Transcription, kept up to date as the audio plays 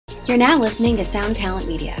You're now listening to Sound Talent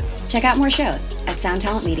Media. Check out more shows at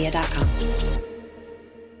soundtalentmedia.com.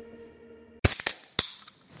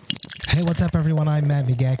 Hey, what's up, everyone? I'm Matt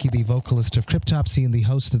McGachy, the vocalist of Cryptopsy and the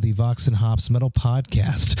host of the Vox and Hops Metal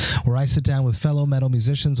Podcast, where I sit down with fellow metal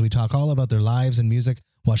musicians. We talk all about their lives and music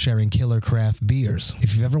while sharing killer craft beers.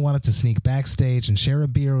 If you've ever wanted to sneak backstage and share a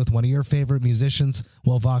beer with one of your favorite musicians,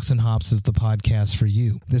 well, Vox and Hops is the podcast for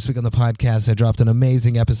you. This week on the podcast, I dropped an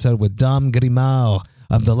amazing episode with Dom Grimal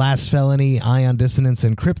of The Last Felony, Ion Dissonance,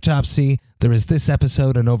 and Cryptopsy. There is this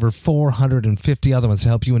episode and over 450 other ones to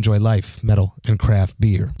help you enjoy life, metal, and craft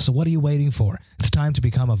beer. So what are you waiting for? It's time to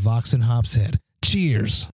become a Vox and Hops head.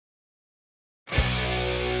 Cheers!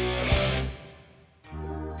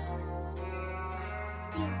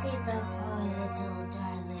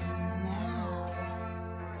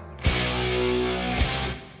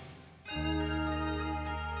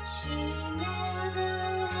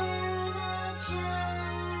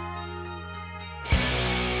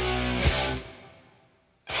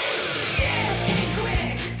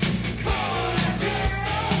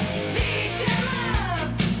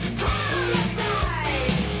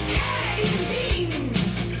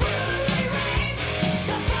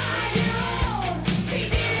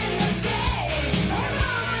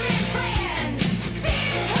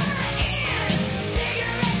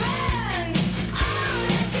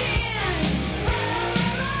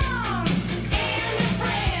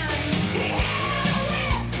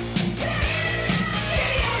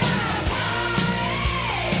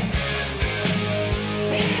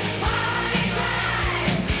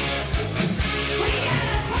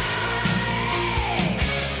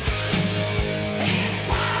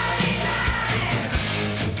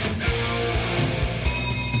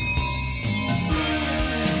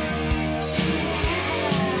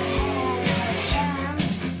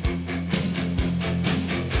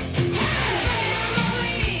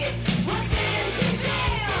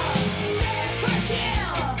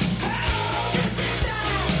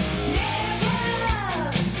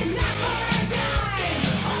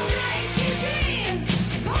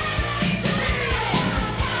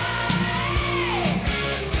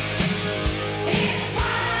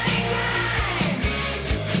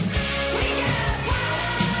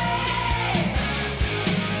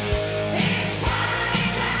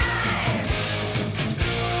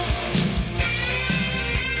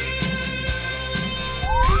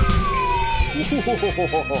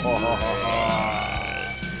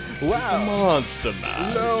 Wow. The Monster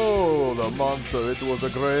Mash. No, the monster. It was a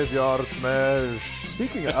graveyard smash.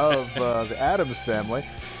 Speaking of the Addams family,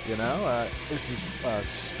 you know, this is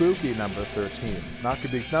spooky number 13. Not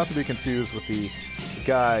to be confused with the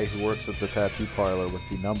guy who works at the tattoo parlor with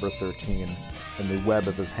the number 13 in the web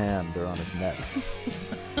of his hand or on his neck.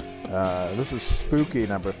 This is spooky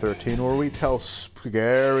number 13, where we tell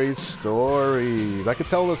scary stories. I could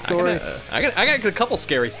tell the story. I got a couple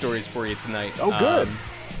scary stories for you tonight. Oh, good.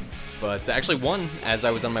 But actually, one as I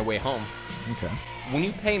was on my way home. Okay. When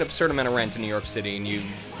you pay an absurd amount of rent in New York City, and you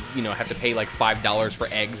have to pay like $5 for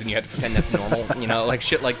eggs, and you have to pretend that's normal, like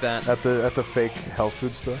shit like that. At the fake health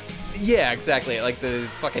food store. Yeah, exactly. Like the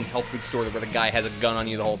fucking health food store where the guy has a gun on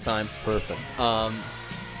you the whole time. Perfect.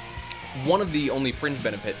 One of the only fringe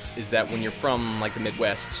benefits is that when you're from like the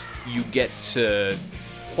Midwest, you get to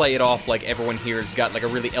play it off like everyone here has got like a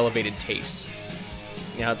really elevated taste.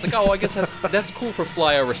 It's like, oh, I guess that's cool for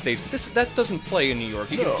flyover states, but that doesn't play in New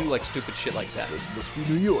York. You can do like stupid shit like that. This must be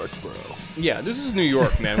New York, bro. Yeah, this is New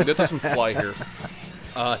York, man. That doesn't fly here.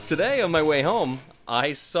 Today on my way home,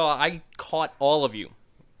 I caught all of you,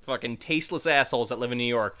 fucking tasteless assholes that live in New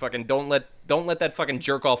York. Fucking don't let that fucking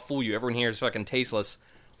jerk off fool you. Everyone here is fucking tasteless.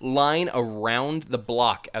 Line around the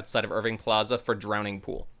block outside of Irving Plaza for drowning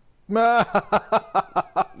pool.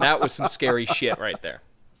 That was some scary shit right there.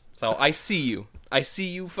 So I see you. I see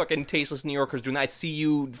you fucking tasteless New Yorkers doing that. I see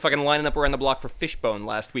you fucking lining up around the block for Fishbone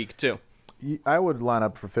last week, too. I would line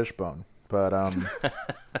up for Fishbone, but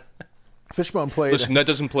Fishbone played... Listen, that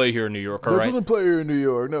doesn't play here in New York, all right? That doesn't play here in New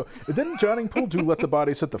York, no. Didn't Drowning Pool do Let the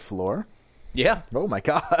Bodies Hit the Floor? Yeah. Oh, my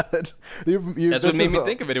God. That's what made me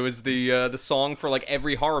think of it. It was the song for, like,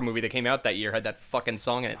 every horror movie that came out that year had that fucking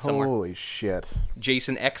song in it somewhere. Holy shit.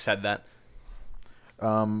 Jason X had that.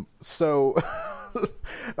 So...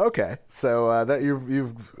 Okay, so that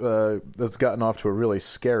you've that's gotten off to a really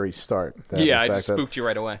scary start. Yeah, I just spooked you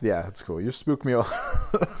right away. Yeah, that's cool. You spooked me all.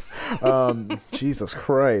 Jesus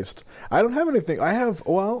Christ, I don't have anything. I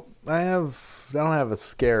don't have a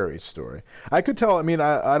scary story. I could tell. I mean,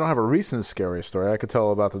 I don't have a recent scary story. I could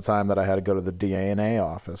tell about the time that I had to go to the DNA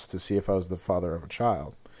office to see if I was the father of a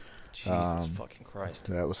child. Jesus fucking Christ,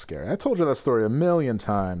 that was scary. I told you that story a million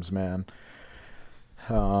times, man.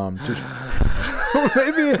 Just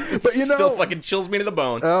maybe, but you know, Still fucking chills me to the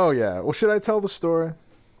bone. Oh yeah. Well, should I tell the story?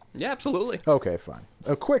 Yeah, absolutely. Okay, fine.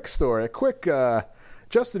 A quick story.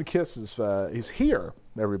 Justin Kiss is he's here,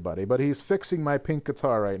 everybody, but he's fixing my pink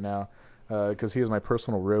guitar right now because he is my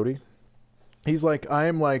personal roadie. He's like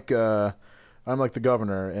I'm like the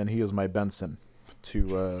governor, and he is my Benson.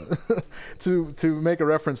 To to make a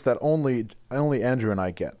reference that only Andrew and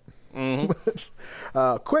I get.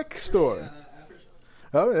 Mm-hmm. Quick story.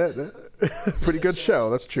 Oh yeah, pretty good show.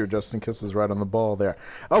 That's true. Justin Kiss is right on the ball there.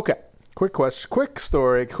 Okay. Quick question, quick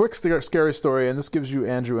story, scary story, and this gives you,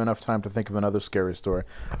 Andrew, enough time to think of another scary story.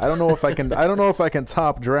 I don't know if I can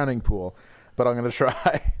top Drowning Pool, but I'm going to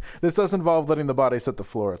try. This does involve letting the bodies hit the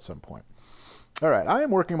floor at some point. All right, I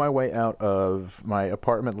am working my way out of my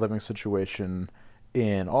apartment living situation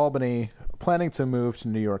in Albany, planning to move to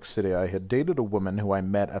New York City. I had dated a woman who I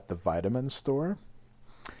met at the vitamin store,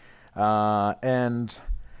 and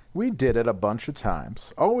we did it a bunch of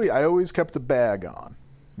times. I always kept a bag on.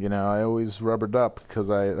 You know, I always rubbered up because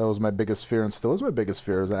that was my biggest fear, and still is my biggest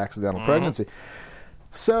fear, is an accidental pregnancy.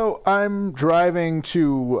 So I'm driving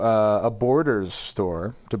to a Borders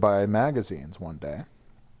store to buy magazines one day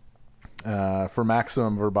for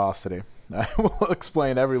maximum verbosity. I will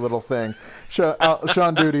explain every little thing,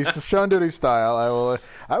 Sean Duty style.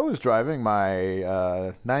 I was driving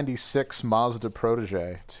my '96 Mazda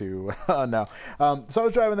Protege to no. So I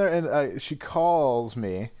was driving there, and she calls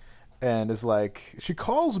me. And she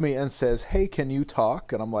calls me and says, "Hey, can you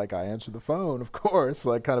talk?" And I'm like, I answer the phone, of course,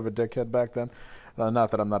 like kind of a dickhead back then. Not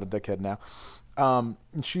that I'm not a dickhead now. And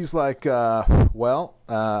she's like,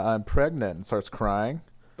 I'm pregnant, and starts crying.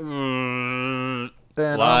 And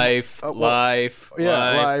life, the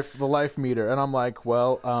life meter. And I'm like,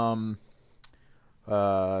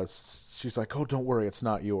 she's like, "Oh, don't worry, it's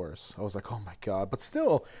not yours." I was like, "Oh my god!" But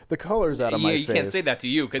still, the color's out of my face. You can't say that to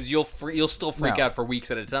you because you'll still freak out for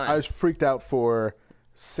weeks at a time. I was freaked out for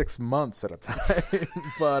 6 months at a time.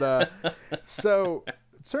 But so it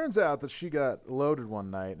turns out that she got loaded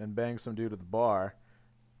one night and banged some dude at the bar,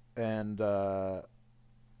 and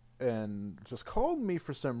just called me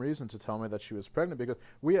for some reason to tell me that she was pregnant because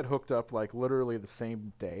we had hooked up like literally the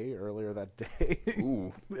same day earlier that day.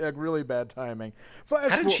 Ooh. Like really bad timing. How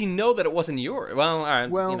did she know that it wasn't yours? Well, all right.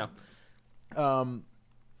 Well, you know.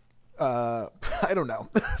 I don't know.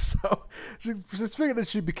 So she just figured that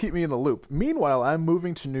she'd keep me in the loop. Meanwhile, I'm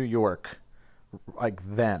moving to New York like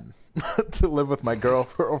then to live with my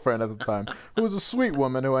girlfriend at the time, who was a sweet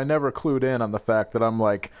woman who I never clued in on the fact that I'm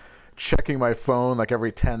like checking my phone like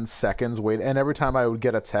every 10 seconds, and every time I would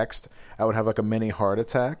get a text, I would have like a mini heart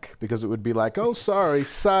attack because it would be like, "Oh, sorry,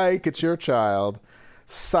 psych, it's your child."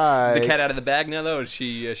 Psych. Is the cat out of the bag now, though? Is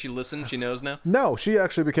she listens? She knows now? No, she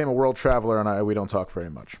actually became a world traveler, and we don't talk very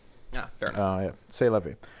much. Ah, fair enough. Yeah, c'est la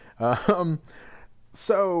vie.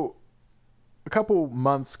 So a couple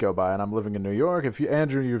months go by, and I'm living in New York.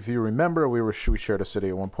 Andrew, if you remember, we shared a city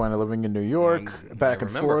at one point. I'm living in New York, back and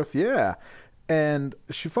forth. Yeah. And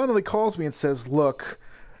she finally calls me and says, "Look,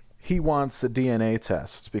 he wants a DNA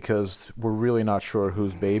test because we're really not sure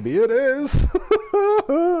whose baby it is."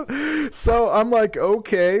 So I'm like,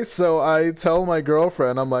 okay. So I tell my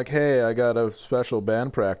girlfriend, I'm like, "Hey, I got a special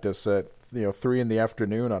band practice at 3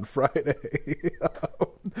 p.m. on Friday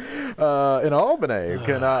in Albany.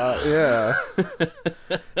 Yeah."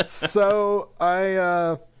 So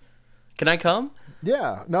Can I come?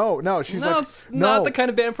 Yeah, no. She's like, it's not the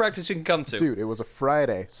kind of band practice you can come to. Dude, it was a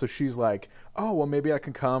Friday, so she's like, "Oh, well, maybe I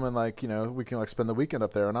can come and we can spend the weekend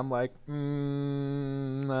up there." And I'm like,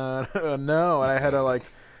 no. And I had to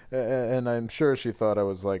and I'm sure she thought I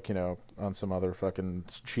was on some other fucking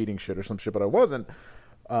cheating shit or some shit, but I wasn't.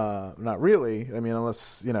 Not really. I mean,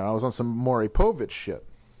 unless I was on some Maury Povich shit.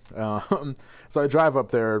 So I drive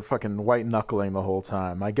up there, fucking white knuckling the whole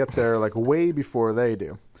time. I get there way before they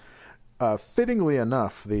do. Fittingly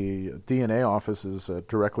enough, the DNA office is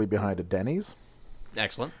directly behind a Denny's.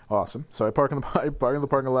 Excellent. Awesome. So I park in the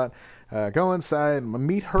parking lot, go inside,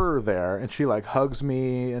 meet her there, and she hugs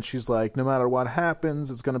me, and she's like, "No matter what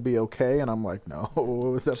happens, it's gonna be okay." And I'm like, "No,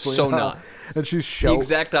 definitely so not." And she's the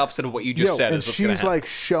exact opposite of what you just said. And she's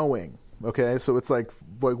showing. Okay, so it's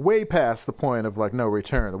way past the point of no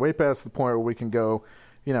return. Way past the point where we can go.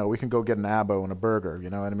 We can go get an Abo and a burger,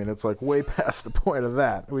 you know what I mean? It's way past the point of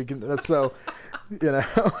that. We can, so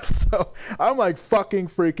I'm fucking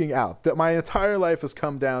freaking out. That my entire life has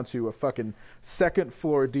come down to a fucking second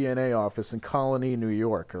floor DNA office in Colony, New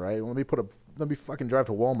York, all right? Let me fucking drive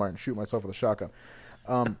to Walmart and shoot myself with a shotgun.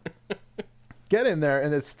 Get in there,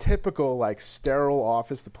 and it's typical, sterile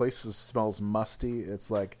office. The place smells musty.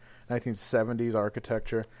 It's 1970s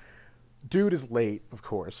architecture. dude is late, of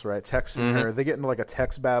course, right? Texting her. They get into like a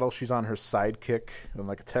text battle. She's on her sidekick in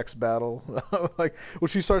like a text battle.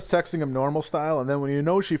 She starts texting him normal style, and then when you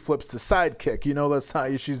know she flips to sidekick, you know that's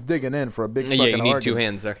how she's digging in for a big fucking Yeah, you need argument. 2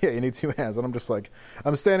 hands there. Yeah, you need 2 hands. And I'm just like,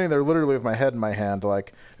 I'm standing there literally with my head in my hand,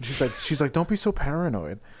 like, and she's like, don't be so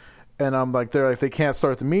paranoid. And I'm like, they're like, they can't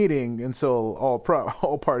start the meeting until all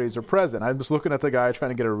parties are present. I'm just looking at the guy trying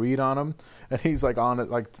to get a read on him, and he's like on it,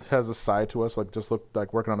 like has a side to us, like just look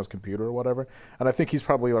like working on his computer or whatever. And I think he's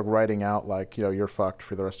probably like writing out like, you know, you're fucked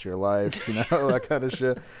for the rest of your life, you know, that kind of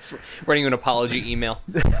shit. Writing you an apology email.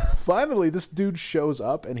 Finally, this dude shows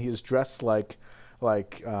up, and he is dressed like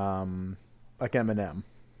Eminem.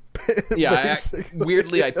 Yeah,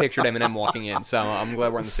 weirdly, I pictured Eminem walking in, so I'm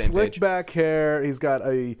glad we're on the same Slick page. back hair. He's got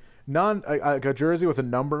a jersey with a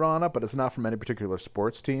number on it, but it's not from any particular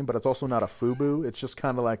sports team. But it's also not a FUBU. It's just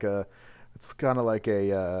kind of like a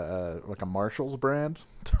Marshalls brand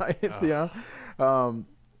type, you know.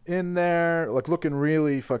 In there, like looking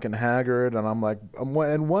really fucking haggard, and I'm like,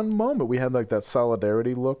 in one moment we had like that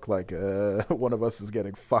solidarity look, like one of us is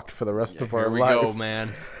getting fucked for the rest of our life. Here we go, man.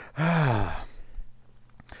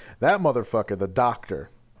 That motherfucker, the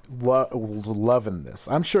doctor, was loving this.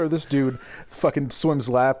 I'm sure this dude fucking swims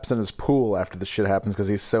laps in his pool after this shit happens because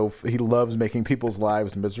he loves making people's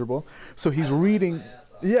lives miserable. So he's reading.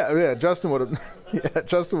 Yeah, Justin would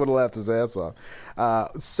have laughed his ass off.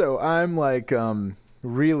 So I'm like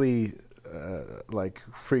really like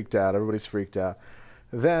freaked out. Everybody's freaked out.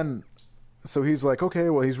 Then. So he's like, okay,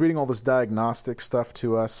 well, he's reading all this diagnostic stuff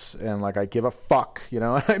to us, and like, I give a fuck, you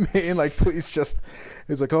know what I mean? Like, please just,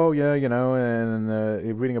 he's like, oh yeah, you know, and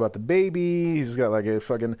he's reading about the baby. He's got like a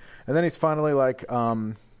fucking, and then he's finally like,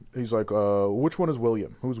 he's like, which one is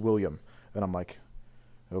William? Who's William? And I'm like,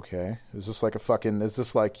 okay, is this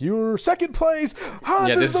like your second place? Hans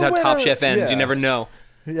Yeah, this is how winner. Top Chef ends. Yeah. You never know.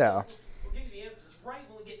 Yeah. We'll give you the answers right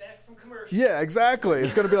when we get back from commercial. Yeah, exactly.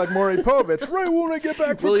 It's going to be like Maury Povich. Right when I get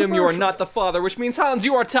back from William, you are commercial. not the father, which means Hans,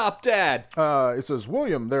 you are top dad. It says,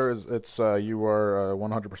 William, you are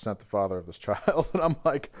 100% the father of this child. And I'm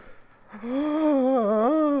like,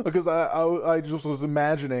 because I just was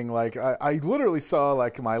imagining, like, I literally saw,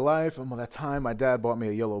 like, my life. And that time my dad bought me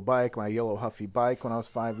a yellow bike, my yellow Huffy bike when I was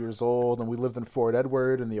 5 years old. And we lived in Fort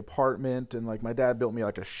Edward in the apartment. And, like, my dad built me,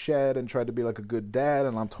 like, a shed and tried to be, like, a good dad.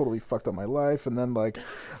 And I'm totally fucked up my life. And then, like,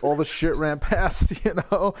 all the shit ran past, you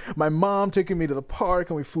know. My mom taking me to the park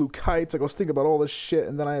and we flew kites. Like, I was thinking about all this shit.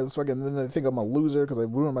 And then I think I'm a loser because I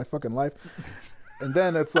ruined my fucking life. And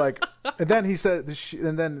then it's like, and then he said,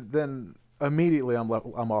 and then immediately I'm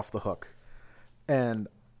off the hook, and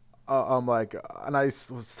I'm like, and I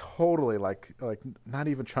was totally like not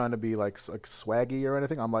even trying to be like swaggy or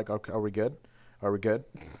anything. I'm like, okay, are we good? Are we good?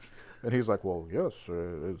 And he's like, well, yes,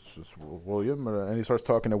 it's William, and he starts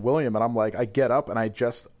talking to William, and I'm like, I get up and I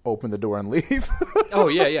just open the door and leave. Oh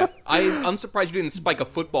yeah. I'm surprised you didn't spike a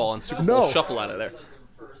football and Super Bowl shuffle out of there. Like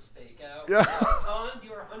a reverse fake out. Yeah. Hans,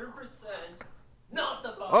 you are 100% not the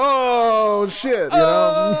father. Oh shit! You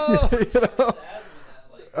know. You know? Dads with that,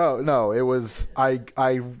 like, Oh no! It was I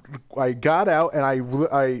got out and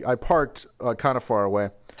I parked kind of far away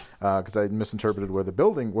because I misinterpreted where the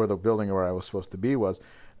building where I was supposed to be was,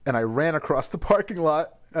 and I ran across the parking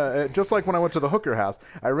lot just like when I went to the Hooker House.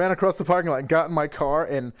 I ran across the parking lot and got in my car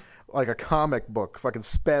and like a comic book fucking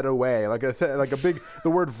sped away like a big the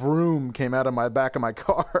word vroom came out of my back of my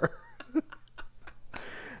car.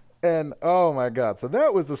 And oh my god! So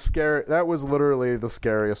that was that was literally the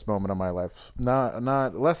scariest moment of my life. Not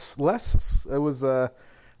less. It was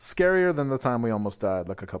scarier than the time we almost died,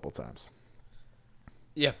 like a couple times.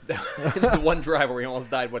 Yeah, the one drive where we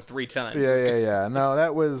almost died 3 times. Yeah. No,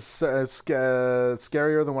 that was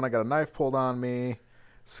scarier than when I got a knife pulled on me.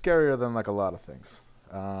 Scarier than like a lot of things.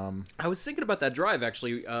 I was thinking about that drive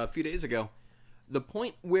actually a few days ago. The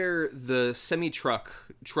point where the semi-truck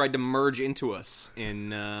tried to merge into us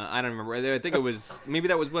in, I don't remember. I think it was, maybe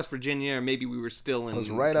that was West Virginia, or maybe we were still in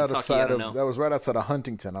Kentucky, That was right outside of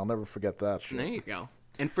Huntington. I'll never forget that shit. There you go.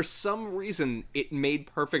 And for some reason, it made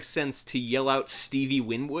perfect sense to yell out Stevie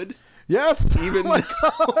Winwood. Yes! Even though,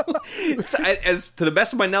 as to the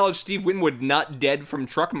best of my knowledge, Steve Winwood not dead from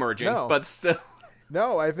truck merging, No. but still.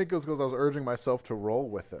 No, I think it was because I was urging myself to roll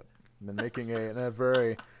with it. And making a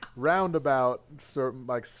very roundabout, sort of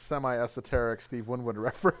like semi-esoteric Steve Winwood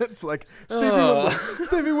reference. Like,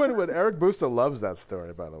 Stevie Winwood. Eric Busta loves that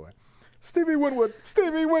story, by the way. Stevie Winwood.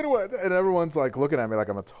 And everyone's like looking at me like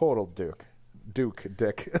I'm a total dick.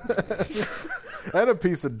 And a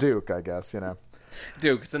piece of Duke, I guess, you know.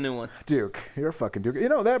 Duke, it's a new one. Duke. You're a fucking Duke. You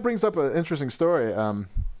know, that brings up an interesting story.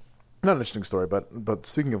 not an interesting story, but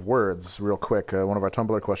speaking of words, real quick, one of our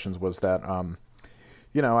Tumblr questions was that,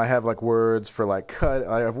 I have like words for like cut.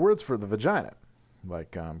 I have words for the vagina,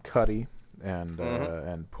 like cutty and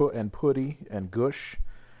putty and gush,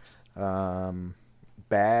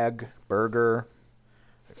 bag, burger,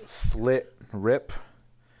 slit, rip.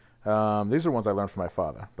 These are ones I learned from my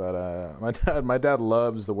father, but my dad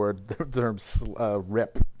loves the term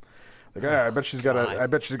rip. Like, I bet she's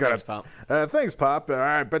got Thanks, Pop. Thanks, Pop.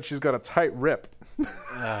 I bet she's got a tight rip.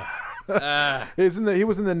 He was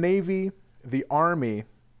in the Navy, the Army,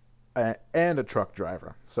 and a truck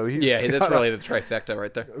driver. So that's really the trifecta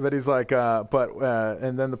right there. But he's like,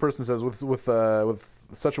 and then the person says, with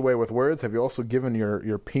such a way with words, have you also given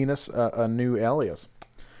your penis a new alias?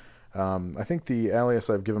 I think the alias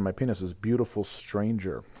I've given my penis is Beautiful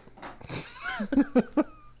Stranger.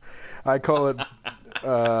 I call it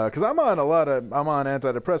because I'm on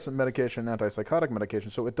antidepressant medication, antipsychotic medication,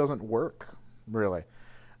 so it doesn't work really.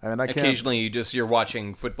 I mean, occasionally you're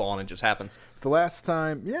watching football and it just happens. The last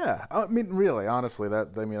time, yeah. I mean, really, honestly, I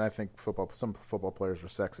think some football players are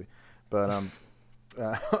sexy, but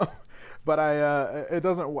it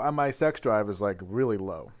doesn't. My sex drive is like really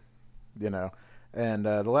low, And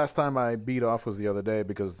the last time I beat off was the other day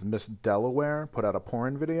because Miss Delaware put out a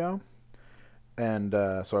porn video. And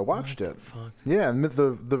so I watched it. Fuck? Yeah, and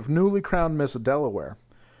the newly crowned Miss Delaware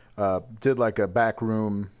did like a back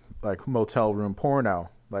room, like motel room porno,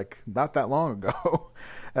 like not that long ago.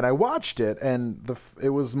 And I watched it, and it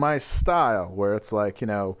was my style, where it's like,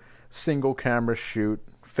 single camera shoot,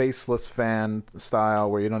 faceless fan style,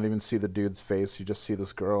 where you don't even see the dude's face. You just see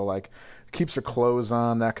this girl, like, keeps her clothes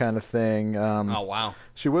on, that kind of thing. Oh, wow.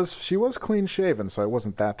 She was clean shaven, so I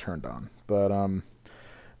wasn't that turned on. But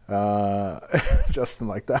Justin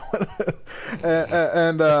liked that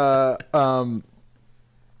one.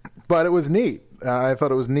 But it was neat. I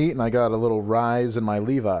thought it was neat, and I got a little rise in my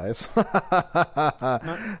Levi's.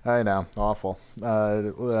 I know, awful.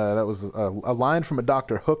 That was a line from a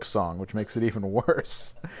Dr. Hook song, which makes it even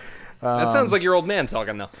worse. That sounds like your old man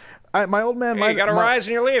talking, though. My old man... Hey, you got a rise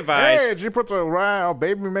in your Levi's. Hey, she puts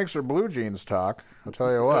baby makes her blue jeans talk. I'll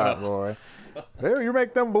tell you what, boy. Hey, you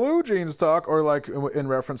make them blue jeans talk. Or like in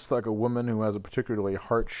reference to like a woman who has a particularly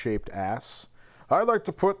heart-shaped ass. I'd like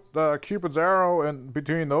to put Cupid's arrow in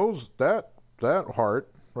between that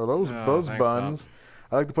heart or those thanks, buns.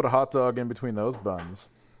 I like to put a hot dog in between those buns.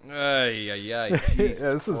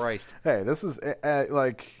 Jesus Christ. This is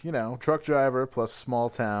like, truck driver plus small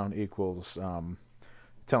town equals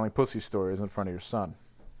telling pussy stories in front of your son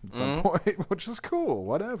at some point, which is cool.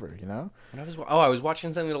 Whatever, I was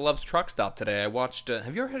watching something that Loves Truck Stop today. I watched.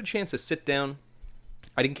 Have you ever had a chance to sit down?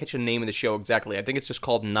 I didn't catch the name of the show exactly. I think it's just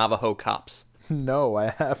called Navajo Cops. No,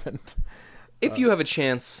 I haven't. If you have a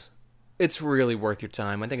chance, it's really worth your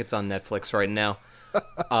time. I think it's on Netflix right now.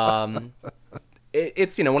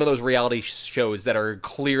 It's one of those reality shows that are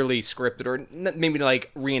clearly scripted or maybe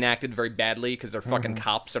like reenacted very badly because they're fucking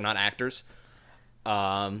cops. They're not actors.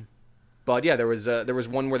 But yeah, there was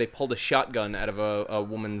one where they pulled a shotgun out of a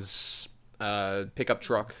woman's pickup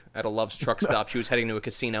truck at a Love's truck stop. She was heading to a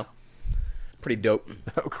casino. Pretty dope.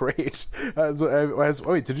 Oh, great.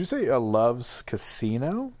 Wait, did you say a Love's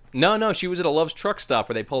casino? No, she was at a Love's truck stop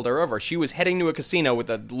where they pulled her over. She was heading to a casino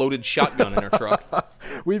with a loaded shotgun in her truck.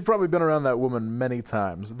 We've probably been around that woman many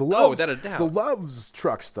times. Without a doubt. The Love's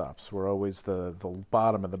truck stops were always the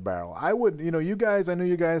bottom of the barrel. I would, I knew you guys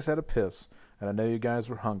had a piss, and I know you guys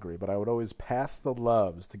were hungry, but I would always pass the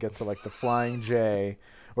Love's to get to like the Flying J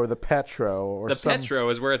or the Petro or Petro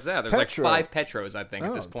is where it's at. There's Petro. like 5 Petros, I think,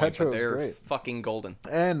 at this point, Petro but they're great. fucking golden.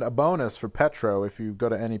 And a bonus for Petro, if you go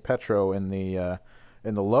to any Petro in the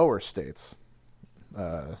lower states,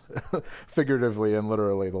 figuratively and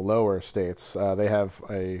literally the lower states, they have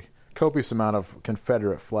a copious amount of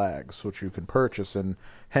Confederate flags, which you can purchase and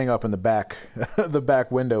hang up in the back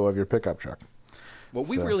window of your pickup truck. What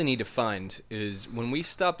we really need to find is when we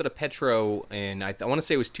stopped at a Petro in, I want to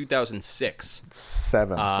say it was 2006.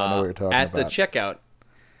 7. I know what you're talking at about. At the checkout,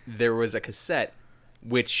 there was a cassette,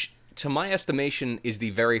 which, to my estimation, is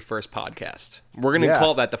the very first podcast. We're going to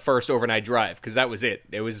call that the first overnight drive, because that was it.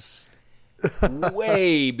 It was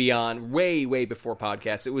way beyond, way before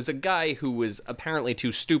podcasts. It was a guy who was apparently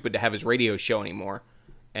too stupid to have his radio show anymore,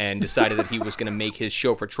 and decided that he was going to make his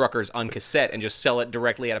show for truckers on cassette and just sell it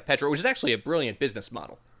directly out of Petro, which is actually a brilliant business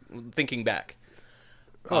model, thinking back.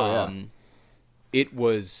 It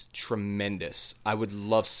was tremendous.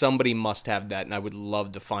 Somebody must have that, and I would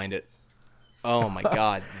love to find it. Oh, my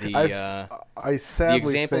God. I sadly the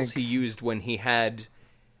examples think... he used when he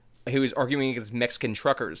was arguing against Mexican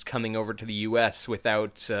truckers coming over to the U.S.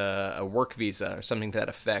 without a work visa or something to that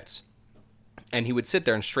effect. and he would sit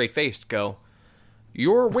there and straight-faced go,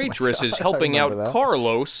 "Your waitress is helping out that.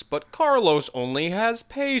 Carlos, but Carlos only has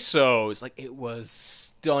pesos." Like, it was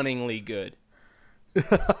stunningly good.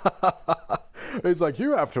 He's like,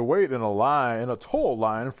 you have to wait in a toll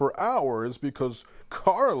line for hours because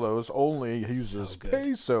Carlos only uses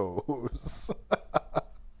pesos.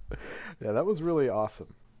 Yeah, that was really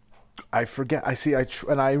awesome. I forget.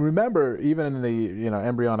 And I remember even in the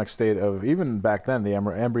embryonic state of, even back then, the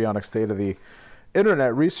embryonic state of the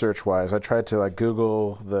internet research wise, I tried to like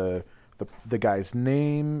Google the guy's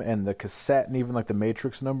name and the cassette and even like the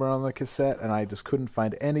matrix number on the cassette, and I just couldn't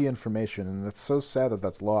find any information, and it's so sad that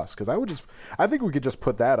that's lost, because I think we could just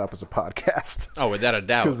put that up as a podcast. Oh, without a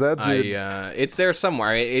doubt. 'Cause that dude, it's there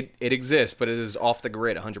somewhere. It exists, but it is off the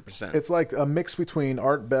grid 100%. it's like a mix between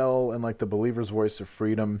Art Bell and like the Believer's Voice of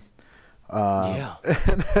Freedom. Yeah.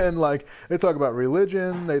 And like they talk about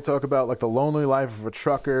religion, they talk about like the lonely life of a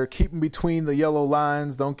trucker, keeping between the yellow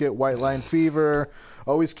lines, don't get white line fever,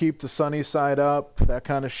 always keep the sunny side up, that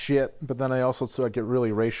kind of shit. But then I also get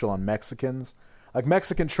really racial on Mexicans, like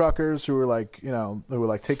Mexican truckers who were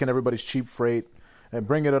taking everybody's cheap freight and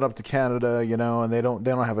bringing it up to Canada, and they don't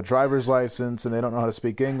have a driver's license, and they don't know how to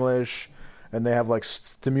speak English, and they have like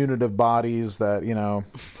diminutive bodies that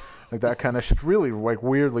like that kind of shit, really like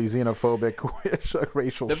weirdly xenophobic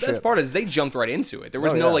racial shit. The best part is they jumped right into it. There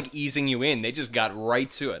was no like easing you in. They just got right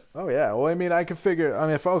to it. Oh yeah. Well, I mean, I could figure. I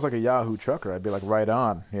mean, if I was like a Yahoo trucker, I'd be like right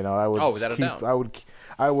on. I would. Oh, without a doubt.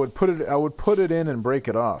 I would put it in and break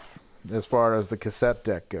it off as far as the cassette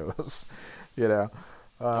deck goes. I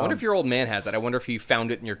wonder if your old man has it. I wonder if he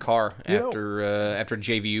found it in your car after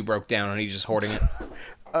JVU broke down and he's just hoarding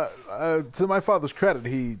it. To my father's credit,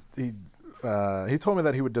 he told me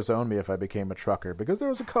that he would disown me if I became a trucker, because there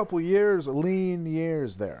was a couple lean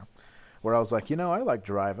years there where I was like, I like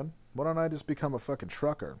driving. Why don't I just become a fucking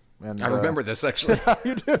trucker? And I remember this, actually.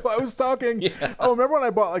 You do? I was talking. Yeah. Oh, remember when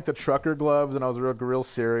I bought like the trucker gloves and I was real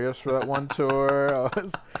serious for that one tour?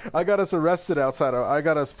 I got us arrested I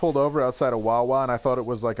got us pulled over outside of Wawa, and I thought it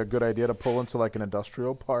was like a good idea to pull into like an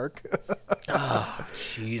industrial park. Oh,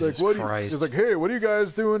 Jesus Christ. He's like, hey, what are you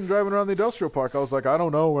guys doing driving around the industrial park? I was like, I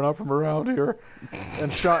don't know. We're not from around here.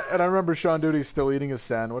 And I remember Sean Duty still eating his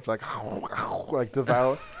sandwich, like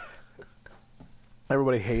devout.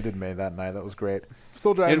 Everybody hated me that night. That was great.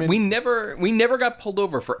 Still driving. We never got pulled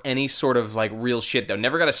over for any sort of like real shit though.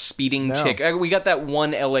 Never got a speeding ticket. We got that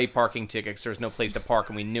one LA parking ticket because there was no place to park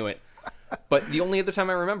and we knew it. But the only other time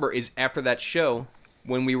I remember is after that show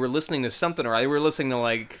when we were listening to something, or I were listening to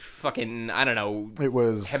like fucking, I don't know, it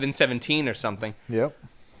was Heaven 17 or something. Yep.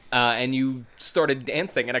 And you started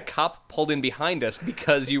dancing, and a cop pulled in behind us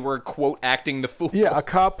because you were, quote, acting the fool. Yeah, a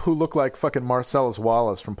cop who looked like fucking Marcellus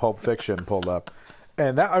Wallace from Pulp Fiction pulled up.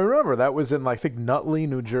 And I remember that was in, like, I think, Nutley,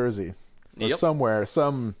 New Jersey. Or somewhere.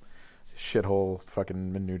 Some shithole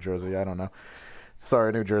fucking in New Jersey. I don't know.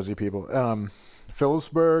 Sorry, New Jersey people.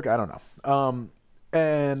 Phillipsburg? I don't know.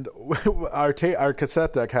 And our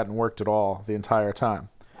cassette deck hadn't worked at all the entire time.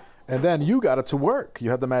 And then you got it to work. You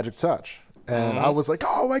had the magic touch. And I was like,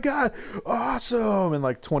 oh my God, awesome. And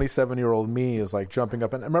like 27-year-old me is like jumping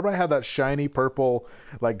up. And remember I had that shiny purple,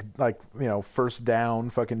 like first down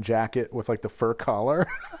fucking jacket with like the fur collar.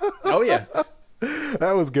 Oh yeah.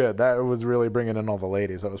 That was good. That was really bringing in all the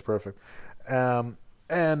ladies. That was perfect.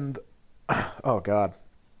 And oh God.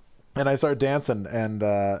 And I start dancing, and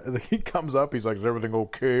he comes up. He's like, is everything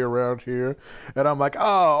okay around here? And I'm like, oh,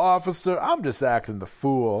 officer, I'm just acting the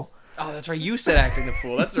fool. Oh, that's right. You said acting the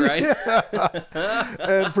fool. That's right. Yeah.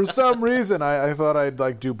 And for some reason, I thought I'd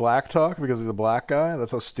like do black talk because he's a black guy.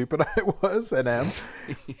 That's how stupid I was and am.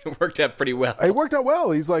 It worked out pretty well. It worked out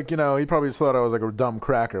well. He's like, he probably just thought I was like a dumb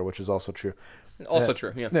cracker, which is also true. Also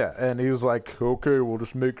true, yeah. Yeah, and he was like, okay, we'll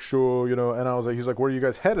just make sure, and I was like, he's like, where are you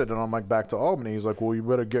guys headed? And I'm like, back to Albany. He's like, well, you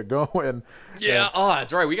better get going. Yeah,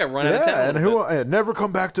 that's right. We got run out of town. And never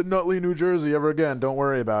come back to Nutley, New Jersey ever again. Don't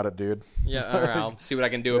worry about it, dude. Yeah, all right, I'll see what I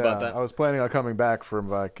can do about that. I was planning on coming back from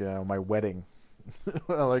like my wedding.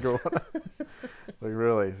 like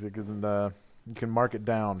really, so you can mark it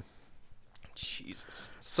down. Jesus.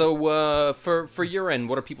 So for your end,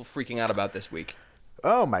 what are people freaking out about this week?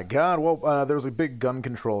 Oh my God! Well, there was a big gun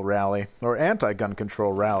control rally or anti-gun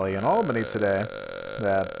control rally in Albany today.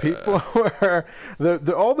 That people were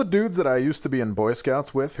all the dudes that I used to be in Boy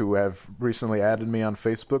Scouts with, who have recently added me on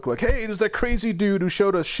Facebook. Like, hey, there's that crazy dude who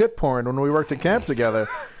showed us shit porn when we worked at camp together,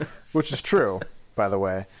 which is true, by the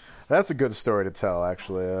way. That's a good story to tell,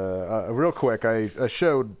 actually. Real quick, I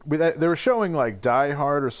showed they were showing like Die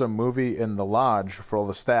Hard or some movie in the lodge for all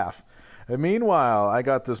the staff. And meanwhile, I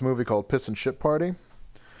got this movie called Piss and Shit Party.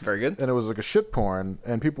 Very good. And it was like a shit porn,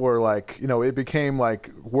 and people were like, it became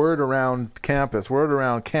like word around camp,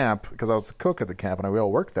 because I was a cook at the camp, and we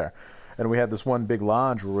all worked there. And we had this one big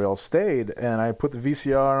lodge where we all stayed, and I put the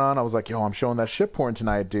VCR on. I was like, yo, I'm showing that shit porn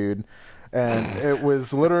tonight, dude. And it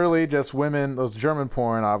was literally just women, those German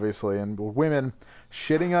porn, obviously, and women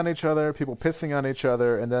shitting on each other, people pissing on each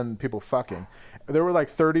other, and then people fucking. There were like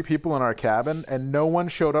 30 people in our cabin, and no one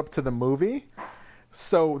showed up to the movie.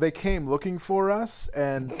 So they came looking for us,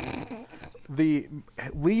 and the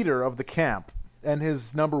leader of the camp and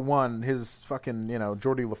his number one, his fucking,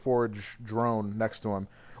 Geordie LaForge drone next to him,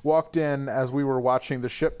 walked in as we were watching the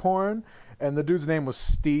shit porn. And the dude's name was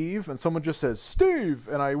Steve, and someone just says, Steve!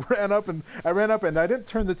 And I ran up, and I didn't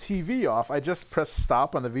turn the TV off. I just pressed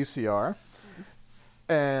stop on the VCR.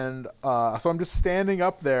 And so I'm just standing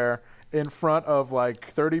up there in front of like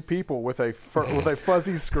 30 people with a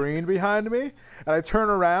fuzzy screen behind me. And I turn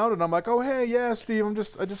around, and I'm like, oh, hey, yeah, Steve, I'm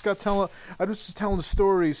just telling the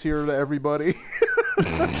stories here to everybody.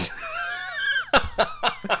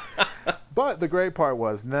 But the great part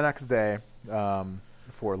was, the next day,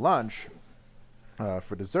 for lunch,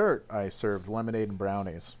 for dessert, I served lemonade and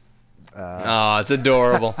brownies. It's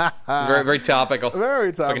adorable. Very, very topical.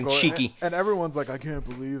 Very topical. Fucking cheeky. And everyone's like, I can't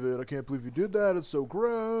believe it. I can't believe you did that. It's so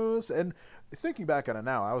gross. And thinking back on it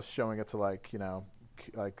now, I was showing it to like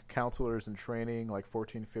counselors in training, like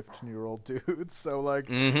 14, 15-year-old dudes. So like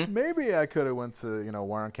maybe I could have went to,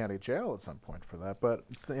 Warren County Jail at some point for that. But,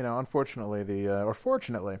 unfortunately,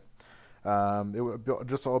 fortunately, it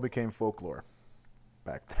just all became folklore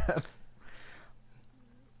back then.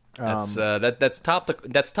 That's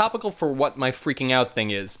topical for what my freaking out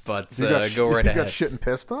thing is, but go right ahead. You got shit and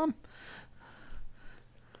pissed on?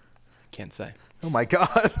 Can't say. Oh my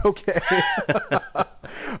God! Okay.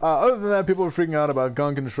 Other than that, people are freaking out about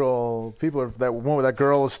gun control. People are that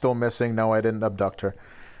girl is still missing. No, I didn't abduct her.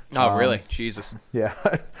 Oh, really? Jesus. Yeah,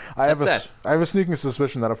 I have a sneaking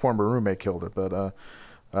suspicion that a former roommate killed her, but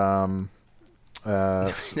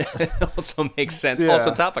also makes sense. Yeah,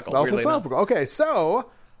 also topical. Also really topical. Enough. Okay, so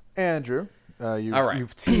Andrew, All right.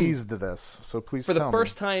 you've teased this, so please for tell the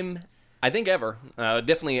first time, I think ever,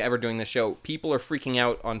 definitely ever doing this show, people are freaking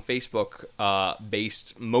out on Facebook,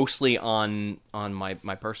 based mostly on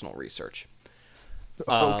my personal research.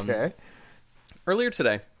 Okay. Earlier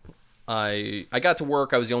today, I got to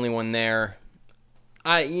work. I was the only one there.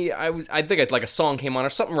 I think like a song came on or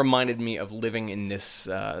something reminded me of living in this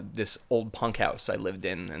old punk house I lived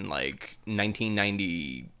in like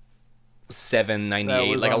 1997,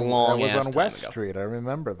 98, like a long ass time ago. It was on West Street. I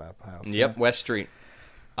remember that house. Yep, West Street.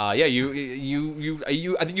 Yeah, you.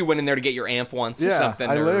 I think you went in there to get your amp once or something,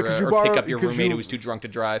 or pick up your roommate who was too drunk to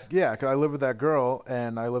drive. Yeah, because I lived with that girl,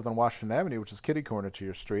 and I lived on Washington Avenue, which is kitty corner to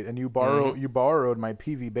your street. And you borrowed my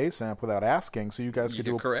PV bass amp without asking, so you guys could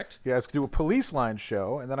correct. You guys could do a Police Line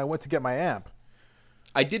show, and then I went to get my amp.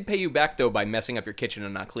 I did pay you back though by messing up your kitchen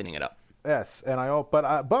and not cleaning it up. Yes, and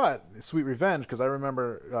but sweet revenge, because I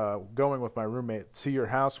remember going with my roommate to your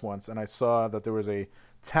house once, and I saw that there was a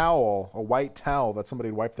white towel that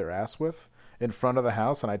somebody wiped their ass with in front of the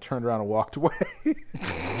house, and I turned around and walked away.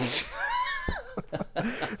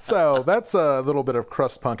 So that's a little bit of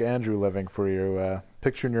crust punk Andrew living for you.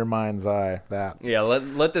 Picture in your mind's eye that. Yeah,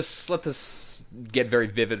 let this get very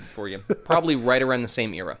vivid for you. Probably right around the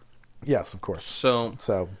same era. Yes, of course. So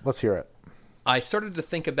let's hear it. I started to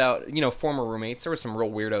think about, former roommates. There were some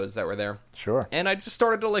real weirdos that were there. Sure. And I just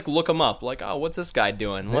started to, look them up. Like, oh, what's this guy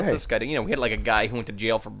doing? What's this guy doing? We had, a guy who went to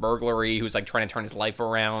jail for burglary who's, trying to turn his life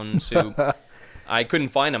around. So I couldn't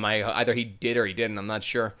find him. Either he did or he didn't. I'm not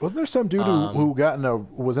sure. Wasn't there some dude who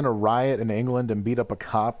was in a riot in England and beat up a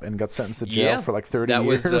cop and got sentenced to jail for, 30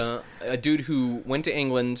 years? That was a dude who went to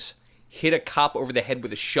England, hit a cop over the head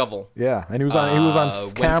with a shovel. Yeah, and he was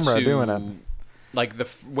on camera doing it.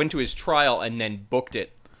 Went to his trial and then booked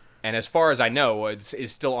it, and as far as I know,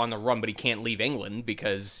 is still on the run, but he can't leave England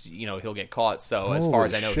because he'll get caught. So as far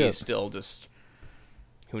as I know, he's still just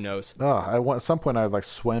who knows. Oh, at some point I'd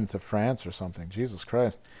swim to France or something. Jesus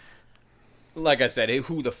Christ! Like I said,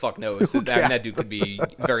 who the fuck knows? That dude could be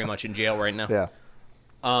very much in jail right now. Yeah.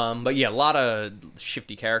 But yeah, a lot of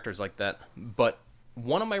shifty characters like that. But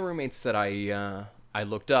one of my roommates that I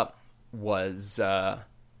looked up was.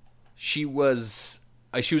 She was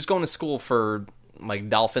going to school for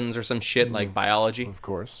dolphins or some shit, biology. Of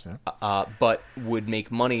course, yeah. But would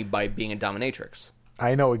make money by being a dominatrix.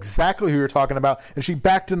 I know exactly who you're talking about. And she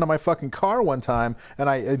backed into my fucking car one time, and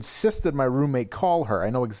I insisted my roommate call her. I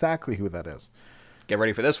know exactly who that is. Get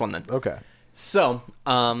ready for this one then. Okay. So,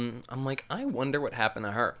 I'm like, I wonder what happened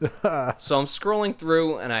to her. So I'm scrolling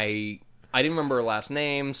through, and I I didn't remember her last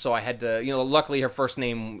name, so I had to, luckily her first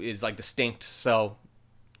name is like distinct, so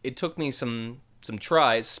it took me some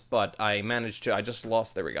tries, but I managed to. I just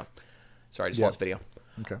lost. There we go. Sorry, I just lost video.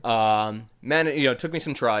 Okay. It took me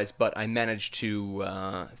some tries, but I managed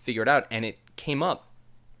to figure it out, and it came up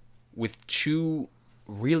with 2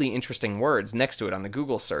 really interesting words next to it on the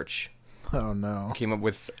Google search. Oh no! It came up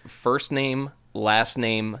with first name, last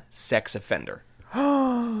name, sex offender.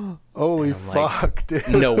 Holy fuck, dude!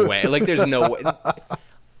 No way! Like, there's no way.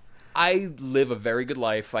 I live a very good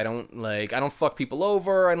life. I don't fuck people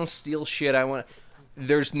over. I don't steal shit.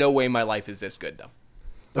 There's no way my life is this good,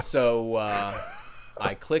 though. So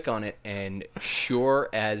I click on it, and sure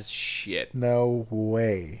as shit, No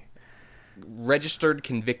way. registered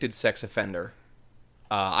convicted sex offender.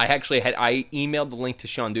 I emailed the link to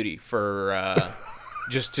Sean Duty for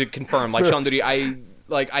just to confirm. Like, Sean Duty, I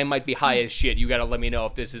might be high as shit. You got to let me know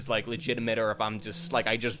if this is like legitimate or if I'm just like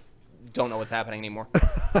I just don't know what's happening anymore.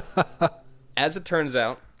 As it turns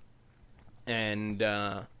out, and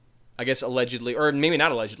I guess allegedly, or maybe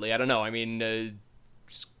not allegedly, I don't know. I mean,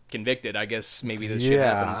 just convicted. I guess maybe this shit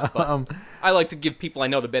happens. But I like to give people I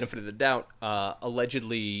know the benefit of the doubt.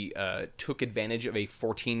 Allegedly took advantage of a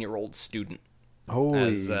 14-year-old student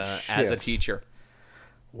as a teacher.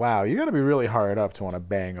 Wow, you got to be really hard up to want to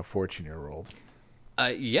bang a 14-year-old.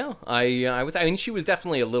 Yeah, I would. I mean, she was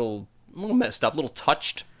definitely a little messed up, a little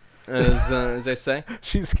touched, as I say.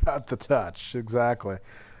 She's got the touch, exactly.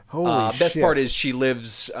 Holy shit. Best part is she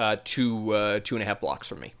lives 2.5 blocks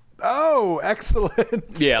from me. Oh,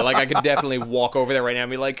 excellent. Yeah, like I could definitely walk over there right now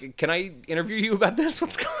and be like, "Can I interview you about this?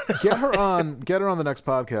 What's going on?" Get her on the next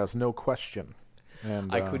podcast, no question.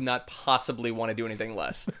 And I could not possibly want to do anything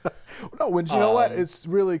less. No, you know what? It's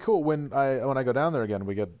really cool when I go down there again.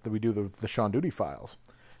 We do the Sean Duty files,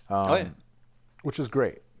 which is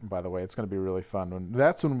great. By the way, it's going to be really fun.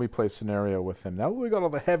 That's when we play scenario with him. Now we got all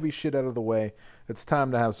the heavy shit out of the way. It's time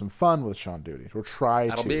to have some fun with Sean Duty. Or try to.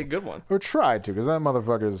 That'll be a good one. Or try to, because that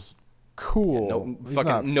motherfucker's cool.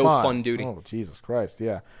 No fun duty. Oh, Jesus Christ!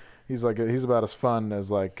 Yeah. He's about as fun as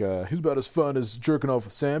jerking off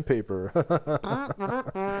with sandpaper.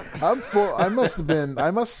 I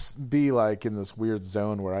must be like in this weird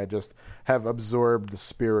zone where I just have absorbed the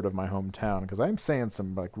spirit of my hometown, because I'm saying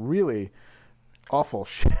some like really awful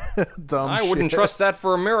shit, dumb shit. I wouldn't trust that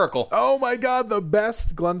for a miracle. Oh my God, the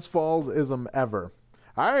best Glens Falls-ism ever.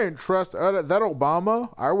 I ain't trust that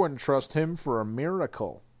Obama. I wouldn't trust him for a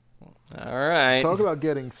miracle. All right. Talk about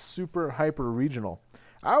getting super hyper regional.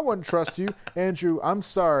 I wouldn't trust you, Andrew. I'm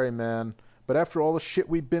sorry, man, but after all the shit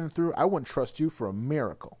we've been through, I wouldn't trust you for a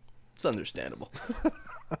miracle. It's understandable.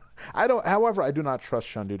 However, I do not trust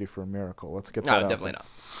Sean Duty for a miracle. Let's get that out. Definitely not.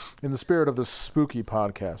 In the spirit of this spooky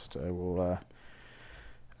podcast, I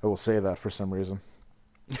will say that for some reason.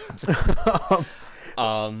 What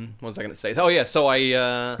was I going to say? Oh yeah, so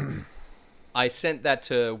I sent that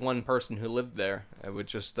to one person who lived there with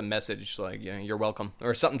just the message like, "You're welcome,"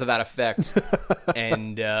 or something to that effect.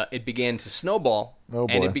 And it began to snowball. Oh,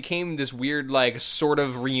 boy. And it became this weird, like, sort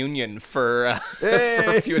of reunion for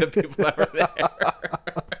a few of the people that were there.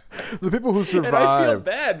 The people who survived. And I feel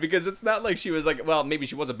bad because it's not like she was like, well, maybe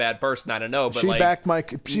she was a bad person, I don't know, but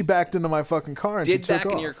she backed into my fucking car and she took off. Did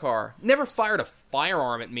back into your car. Never fired a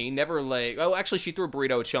firearm at me. Never actually she threw a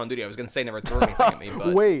burrito at Sean Duty. I was going to say never threw anything at me,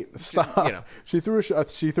 but wait, stop. She threw a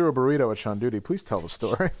burrito at Sean Duty. Please tell the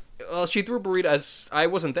story. Well, she threw a burrito. I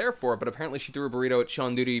wasn't there for it, but apparently she threw a burrito at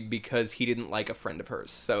Sean Duty because he didn't like a friend of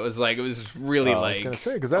hers. So it was really like I was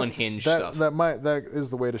gonna say, unhinged stuff. That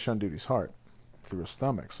is the way to Sean Duty's heart, through his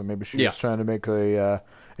stomach. So maybe she was trying to make a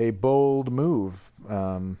bold move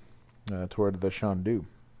toward the Sean Du.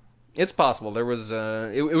 It's possible. There was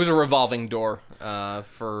it was a revolving door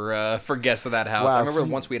for guests of that house. Wow, I remember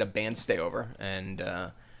once we had a band stay over, and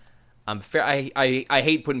I'm fair. I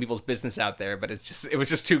hate putting people's business out there, but it was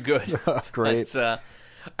just too good. Great. But,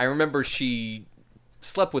 I remember she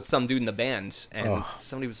slept with some dude in the band, and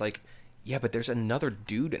somebody was like, "Yeah, but there's another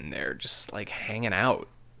dude in there, just like hanging out."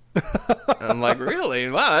 And I'm like, "Really?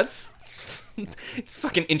 Wow, it's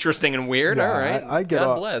fucking interesting and weird." Yeah, all right, I get God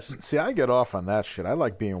off. bless. See, I get off on that shit. I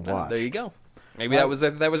like being watched. There you go. Maybe that was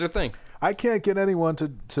her thing. I can't get anyone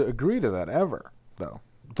to agree to that ever, though.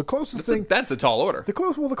 The closest thing that's a tall order. The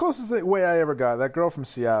closest way I ever got, that girl from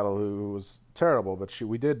Seattle who was terrible, but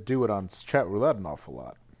we did do it on chat roulette an awful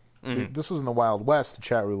lot. Mm-hmm. This was in the Wild West,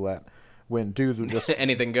 chat roulette, when dudes would just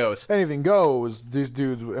anything goes. Anything goes. These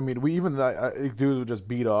dudes. I mean, dudes would just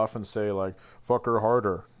beat off and say like "fuck her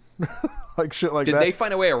harder," like shit like that. Did they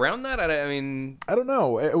find a way around that? I mean, I don't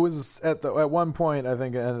know. It was at one point. I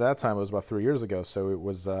think at that time it was about 3 years ago. So it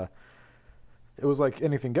was. it was like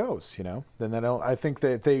anything goes, you know. And then I think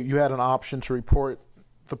that you had an option to report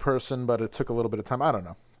the person, but it took a little bit of time. I don't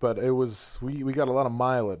know, but it was we got a lot of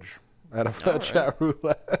mileage out of chat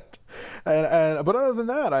roulette. And but other than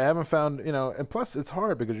that, I haven't found, you know. And plus, it's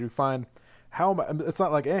hard because you find it's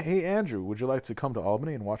not like, hey Andrew, would you like to come to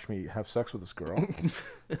Albany and watch me have sex with this girl?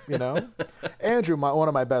 You know, Andrew, one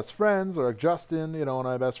of my best friends, or Justin, you know, one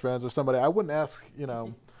of my best friends, or somebody. I wouldn't ask, you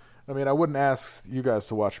know. I mean, I wouldn't ask you guys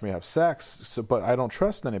to watch me have sex, but I don't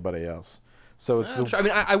trust anybody else. So it's. I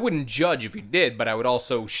mean, I wouldn't judge if you did, but I would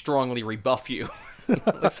also strongly rebuff you.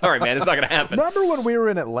 Sorry, man, it's not going to happen. Remember when we were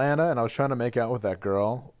in Atlanta and I was trying to make out with that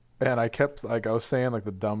girl, and I kept I was saying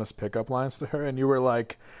the dumbest pickup lines to her, and you were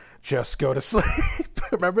like, "Just go to sleep."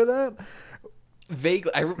 Remember that?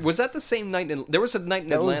 Vaguely. Was that the same night? There was a night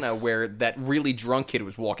in Atlanta where that really drunk kid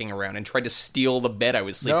was walking around and tried to steal the bed I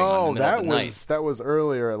was sleeping on in the middle of the night. That was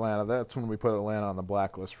earlier Atlanta. That's when we put Atlanta on the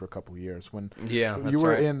blacklist for a couple of years. When you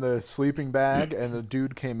were in the sleeping bag and the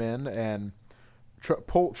dude came in and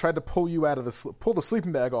tried to pull you out of pull the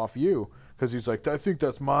sleeping bag off you because he's like, "I think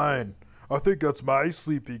that's mine. I think that's my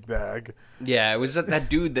sleeping bag." Yeah, it was that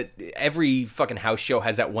dude that every fucking house show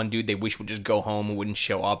has, that one dude they wish would just go home and wouldn't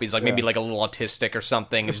show up. He's like maybe like a little autistic or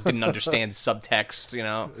something. He just didn't understand subtext, you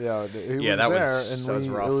know? Yeah, he was that there. was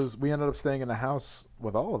rough. We ended up staying in a house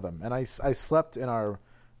with all of them. And I slept in our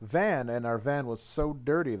van, and our van was so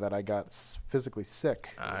dirty that I got physically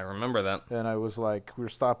sick. I remember that. And I was like, we were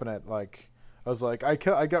stopping at I was like, I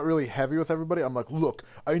got really heavy with everybody. I'm like, look,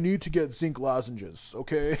 I need to get zinc lozenges,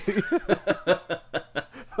 okay?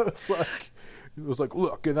 It was like,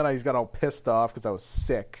 look. And then I got all pissed off because I was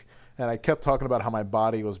sick. And I kept talking about how my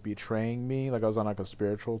body was betraying me. Like I was on a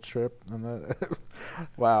spiritual trip. And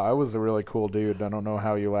wow, I was a really cool dude. I don't know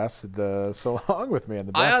how you lasted so long with me in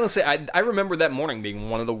the back. I honestly, I remember that morning being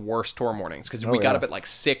one of the worst tour mornings because we got up at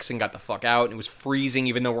 6 and got the fuck out. And it was freezing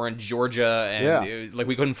even though we're in Georgia. And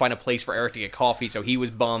we couldn't find a place for Eric to get coffee. So he was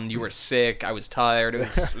bummed. You were sick. I was tired.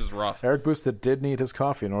 It was rough. Eric Boosted did need his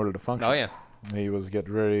coffee in order to function. Oh, yeah. He got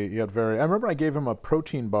very. I remember I gave him a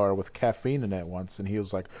protein bar with caffeine in it once, and he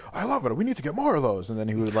was like, "I love it. We need to get more of those." And then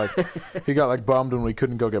he was like, he got bummed when we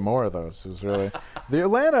couldn't go get more of those. It was really the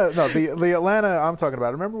Atlanta I'm talking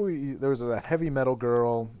about. Remember there was a heavy metal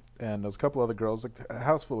girl, and there was a couple other girls, like a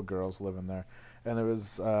house full of girls living there, and there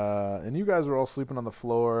was and you guys were all sleeping on the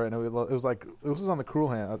floor, and it was on the Cruel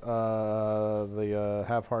Hand, the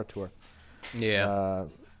Have Heart tour. Yeah.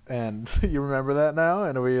 And you remember that now?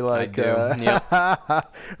 And we I do.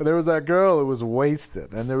 There was that girl who was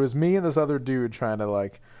wasted, and there was me and this other dude trying to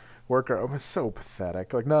work her. It was so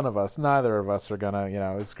pathetic. Neither of us are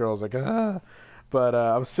gonna, this girl's like, ah. But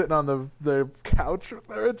I'm sitting on the couch with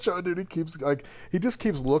her, and Joe dude, he just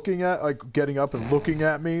keeps looking at, getting up and looking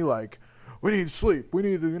at me like, we need sleep. We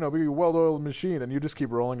need to, be a well-oiled machine. And you just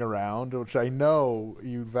keep rolling around, which I know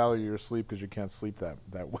you value your sleep because you can't sleep that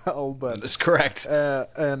well. But that's correct.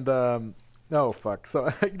 Oh fuck.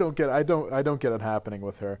 So I don't get it happening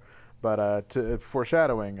with her. But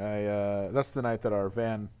foreshadowing, that's the night that our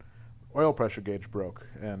van oil pressure gauge broke,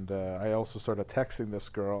 and I also started texting this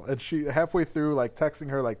girl, and she halfway through texting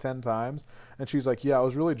her 10 times, and she's like, "Yeah, I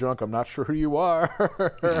was really drunk. I'm not sure who you are."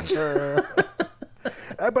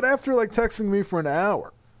 But after texting me for an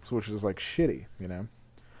hour, which is shitty,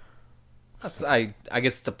 I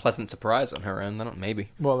guess it's a pleasant surprise on her end. Maybe.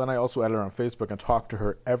 Well, then I also added her on Facebook and talked to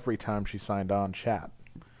her every time she signed on chat.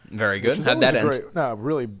 Very good. How'd that end? No,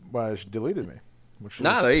 really, she deleted me.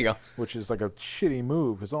 There you go. Which is a shitty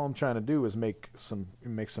move because all I'm trying to do is make some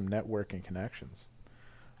networking connections.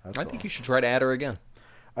 I think you should try to add her again.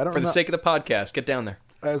 For the sake of the podcast, get down there.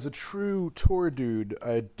 As a true tour dude,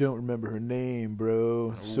 I don't remember her name,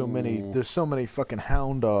 bro. There's so many fucking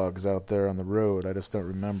hound dogs out there on the road. I just don't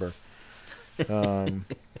remember. It's.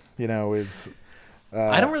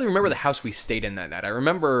 I don't really remember the house we stayed in that night. I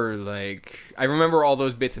remember all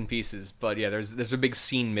those bits and pieces, but yeah, there's a big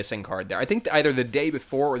scene missing card there. I think either the day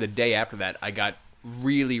before or the day after that, I got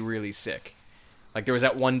really, really sick. There was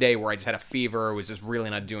that one day where I just had a fever, was just really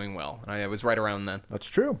not doing well. And it was right around then. That's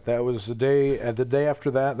true. That was the day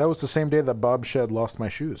after that. That was the same day that Bob Shed lost my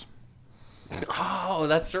shoes. Oh,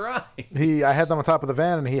 that's right. I had them on top of the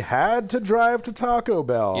van, and he had to drive to Taco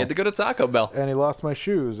Bell. You had to go to Taco Bell. And he lost my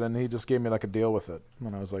shoes, and he just gave me a deal with it.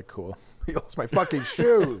 And I was like, cool. He lost my fucking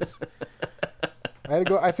shoes. I had to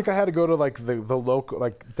go. I think I had to go to the local,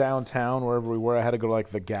 downtown, wherever we were. I had to go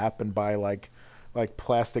to the Gap and buy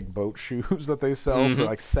plastic boat shoes that they sell for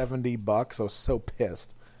 $70. I was so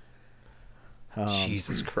pissed.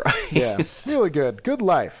 Jesus Christ. Yeah, really good. Good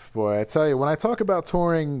life, boy. I tell you, when I talk about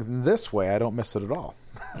touring this way, I don't miss it at all.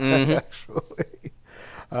 Actually.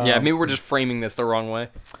 Yeah, maybe we're just framing this the wrong way.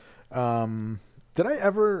 Did I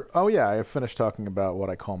ever? Oh yeah, I finished talking about what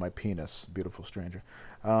I call my penis, beautiful stranger.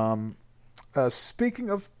 Speaking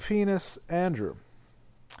of penis, Andrew,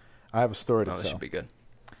 I have a story to Oh, this tell. should be good.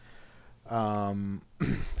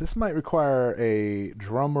 This might require a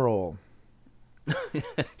drum roll.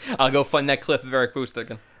 I'll go find that clip of Eric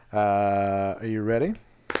Boostig. Are you ready?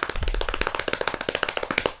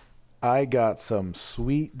 I got some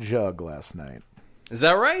sweet jug last night. Is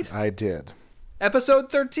that right? I did. Episode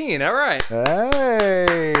 13. All right.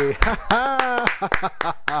 Hey!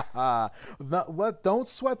 Don't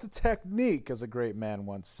sweat the technique, as a great man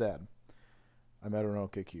once said. I met her on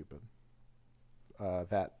OkCupid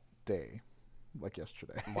that day, like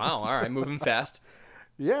yesterday. Wow. All right. Moving fast.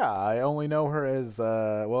 Yeah, I only know her as,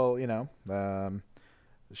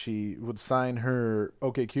 she would sign her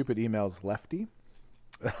OkCupid emails Lefty.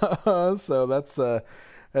 So that's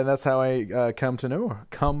and that's how I come to know her.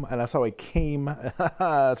 And that's how I came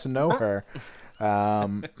to know her.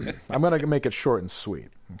 I'm gonna make it short and sweet,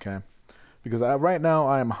 okay? Because right now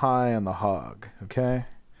I am high on the hog, okay?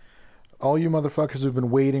 All you motherfuckers who've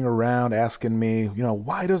been waiting around asking me,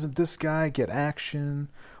 why doesn't this guy get action?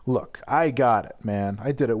 Look, I got it, man.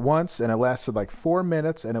 I did it once, and it lasted like 4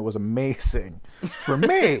 minutes, and it was amazing for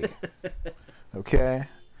me. Okay.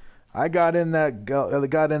 I got in that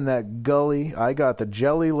gully. I got the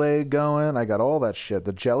jelly leg going. I got all that shit.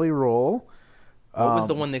 The jelly roll. What was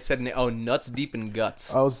the one they said? Nuts deep in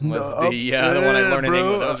guts. I was the one I learned in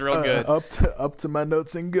England. That was real good. Up to my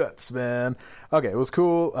nuts and guts, man. Okay, it was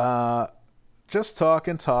cool. Just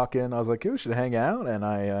talking. I was like, we should hang out, and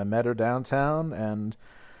I met her downtown, and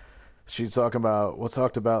she talked about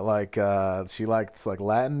she likes like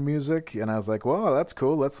Latin music, and I was like, well, that's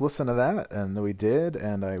cool, let's listen to that. And we did,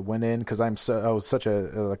 and I went in because I was such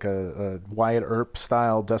a Wyatt Earp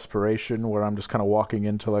style desperation where I'm just kind of walking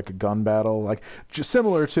into like a gun battle, like just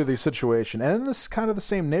similar to the situation, and in this kind of the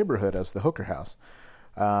same neighborhood as the Hooker House.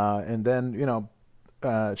 And then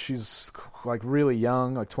she's like really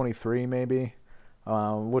young, like 23 maybe,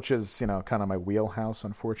 which is kind of my wheelhouse,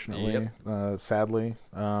 unfortunately. Yep. Sadly.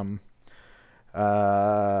 I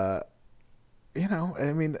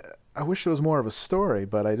mean, I wish there was more of a story,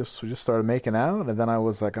 but we just started making out, and then I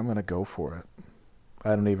was like, I'm gonna go for it.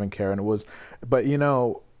 I don't even care, and it was, but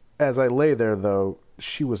as I lay there though,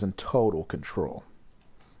 she was in total control.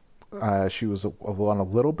 She was on a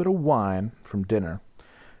little bit of wine from dinner,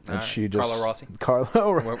 and she just Carlo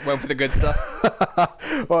Rossi went for the good stuff.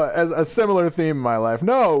 Well, as a similar theme in my life,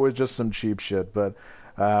 no, it was just some cheap shit, but.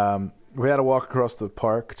 We had to walk across the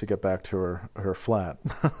park to get back to her flat,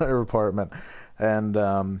 her apartment. And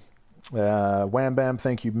Wham Bam,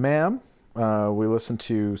 Thank You Ma'am. We listened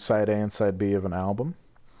to side A and side B of an album.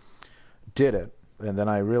 Did it. And then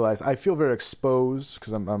I realized I feel very exposed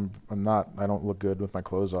because I don't look good with my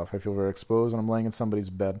clothes off. I feel very exposed, and I'm laying in somebody's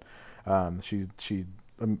bed. She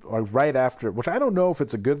right after, which I don't know if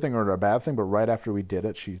it's a good thing or a bad thing, but right after we did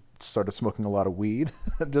it, she started smoking a lot of weed,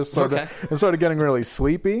 and started getting really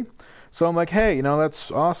sleepy. So I'm like, hey,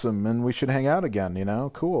 that's awesome, and we should hang out again,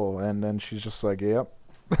 cool. And then she's just like, yep,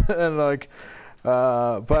 and like,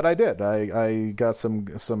 but I did. I got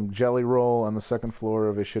some jelly roll on the second floor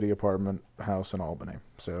of a shitty apartment house in Albany.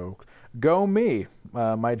 So go me.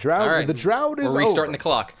 My drought. Right. The drought is We're restarting over. the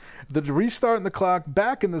clock. Restarting the clock.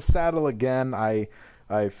 Back in the saddle again.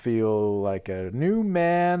 I feel like a new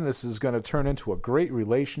man. This is going to turn into a great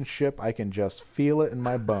relationship. I can just feel it in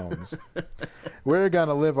my bones. We're going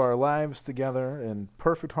to live our lives together in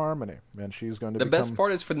perfect harmony. And she's going to The best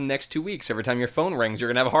part is for the next 2 weeks, every time your phone rings, you're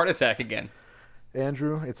going to have a heart attack again.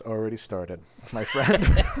 Andrew, it's already started, my friend.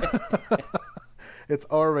 It's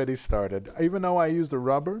already started. Even though I used a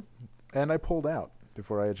rubber, and I pulled out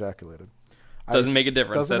before I ejaculated. Doesn't make a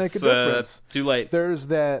difference. That's too late. There's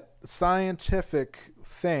that scientific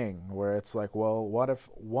thing where it's like, well, what if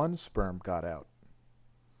one sperm got out?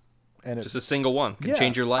 And just a single one can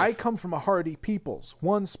change your life. I come from a hardy peoples.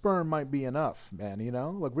 One sperm might be enough, man.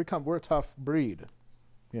 Like we're a tough breed.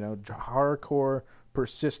 Hardcore,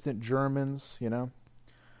 persistent Germans.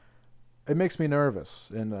 It makes me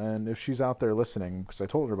nervous, and if she's out there listening, because I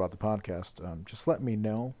told her about the podcast, just let me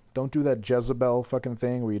know. Don't do that Jezebel fucking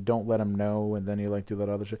thing where you don't let him know, and then you do that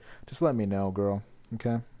other shit. Just let me know, girl.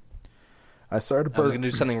 Okay. I was gonna do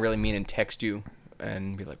something really mean and text you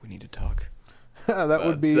and be like, "We need to talk." That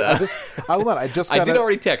would be. Hold on. I did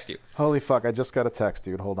already text you. Holy fuck! I just got a text,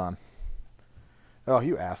 dude. Hold on. Oh,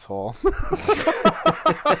 you asshole!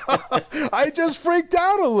 I just freaked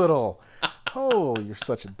out a little. Oh, you're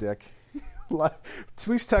such a dick.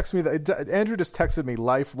 Please text me that. Andrew just texted me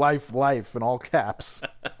life in all caps.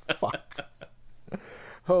 Fuck.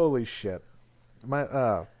 Holy shit.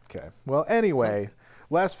 Okay. Well, anyway,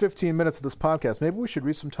 last 15 minutes of this podcast, maybe we should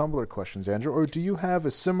read some Tumblr questions, Andrew. Or do you have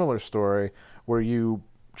a similar story where you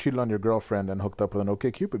cheated on your girlfriend and hooked up with an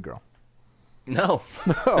OkCupid girl? No.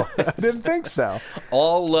 No, I didn't think so.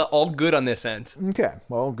 All good on this end. Okay.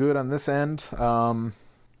 Well, good on this end. We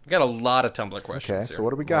got a lot of Tumblr questions. Okay, here. so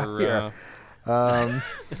what do we got here?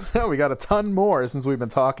 We got a ton more since we've been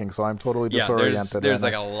talking, so I'm totally disoriented. There's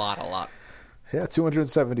like a lot. Yeah,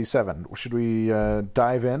 277. Should we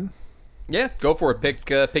dive in? Yeah, go for it. Pick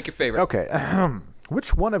your favorite. Okay.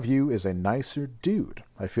 Which one of you is a nicer dude?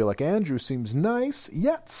 I feel like Andrew seems nice,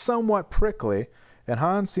 yet somewhat prickly, and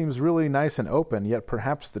Hans seems really nice and open, yet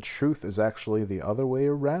perhaps the truth is actually the other way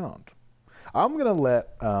around. I'm gonna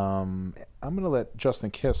let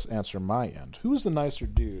Justin Kiss answer my end. Who's the nicer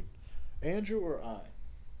dude, Andrew or I?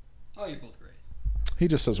 Oh, you're both great. He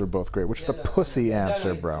just says we're both great, which is a pussy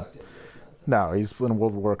answer, bro. No, he's in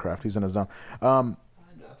World of Warcraft. He's in his zone. I'm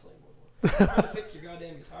not playing World of Warcraft. I'm trying to fix your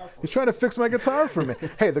goddamn guitar for He's trying to fix my guitar for me.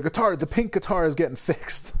 Hey, the pink guitar is getting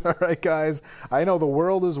fixed. All right, guys. I know the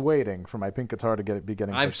world is waiting for my pink guitar to be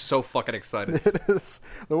getting I'm fixed. so fucking excited. It is.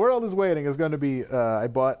 The world is waiting. It's going to be. I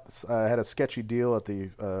had a sketchy deal at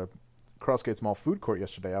the Crossgates Mall food court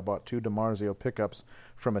yesterday. I bought 2 DiMarzio pickups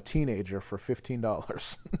from a teenager for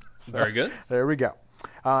 $15. So, Very good. There we go.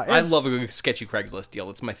 I love a sketchy Craigslist deal.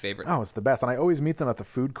 It's my favorite. Oh, it's the best. And I always meet them at the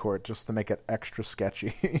food court just to make it extra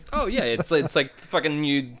sketchy. Oh, yeah. It's like fucking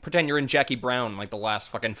you pretend you're in Jackie Brown like the last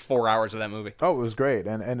fucking 4 hours of that movie. Oh, it was great.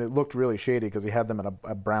 And it looked really shady because he had them in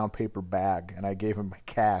a brown paper bag, and I gave him my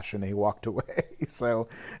cash, and he walked away. So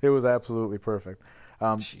it was absolutely perfect.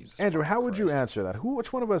 Andrew, how would you answer that?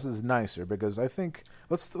 Which one of us is nicer? Because I think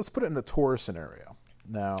let's put it in the tour scenario.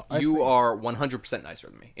 Now, You are 100% nicer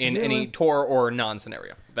than me in any tour or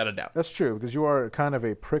non-scenario, without a doubt. That's true because you are kind of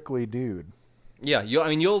a prickly dude. Yeah,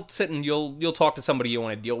 you'll sit and you'll talk to somebody you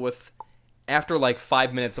want to deal with. After like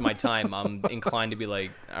 5 minutes of my time, I'm inclined to be like,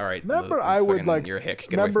 all right. Remember, I would like. You're a hick.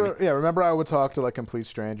 Get away from me. Remember, I would talk to like complete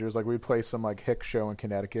strangers. Like we'd play some like hick show in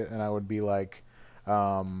Connecticut, and I would be like,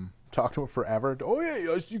 talk to him forever. Oh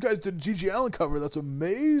yeah, you guys did a G.G. Allen cover. That's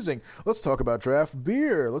amazing. Let's talk about draft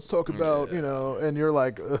beer. Let's talk about and you're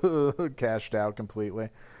like cashed out completely.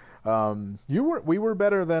 We were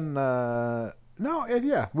better than I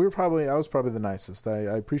was probably the nicest. I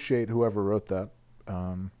appreciate whoever wrote that.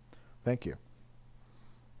 Thank you.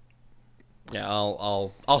 Yeah,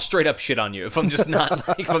 I'll straight up shit on you if I'm just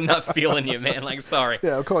not if I'm not feeling you, man. Like, sorry.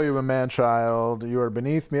 Yeah, I'll call you a man-child. You are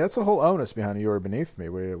beneath me. That's the whole onus behind you are beneath me.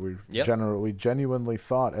 We genuinely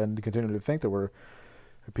thought and continue to think that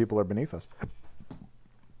people are beneath us.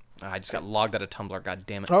 I just got logged out of Tumblr. God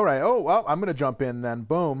damn it. All right. Oh well, I'm going to jump in then.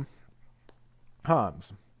 Boom.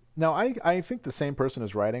 Hans. Now I think the same person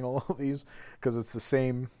is writing all of these because it's the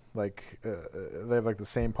same. Like they have like the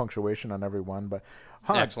same punctuation on every one, but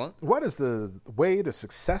Hans, excellent. What is the way to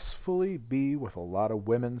successfully be with a lot of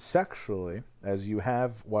women sexually, as you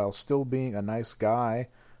have while still being a nice guy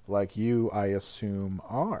like you, I assume,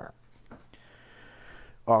 are?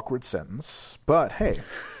 Awkward sentence, but hey.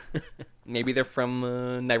 Maybe they're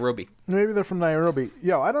from Nairobi. Maybe they're from Nairobi.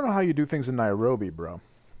 Yo, I don't know how you do things in Nairobi, bro,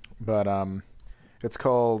 but it's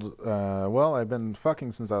called, I've been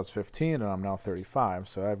fucking since I was 15, and I'm now 35,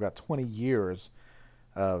 so I've got 20 years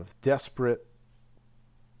of desperate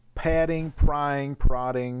padding, prying,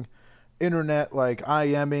 prodding, internet, like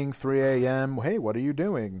IMing, 3 a.m., hey, what are you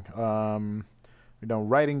doing?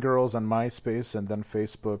 Writing girls on MySpace and then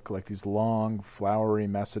Facebook, like these long, flowery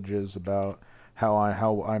messages about how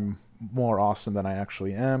I'm more awesome than I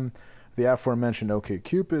actually am. The aforementioned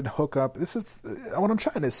OkCupid hookup. This is what I'm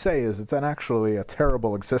trying to say is it's actually a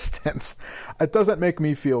terrible existence. It doesn't make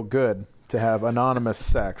me feel good to have anonymous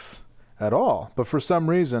sex at all. But for some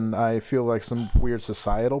reason, I feel like some weird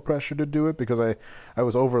societal pressure to do it because I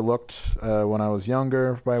was overlooked when I was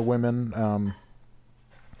younger by women.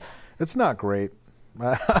 It's not great.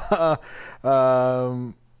 I'm not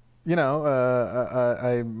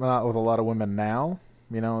with a lot of women now.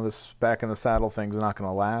 This back in the saddle thing's not going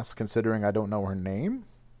to last, considering I don't know her name.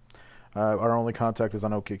 Our only contact is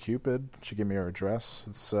on OkCupid. She gave me her address.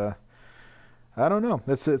 It's, I don't know.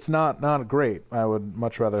 It's not great. I would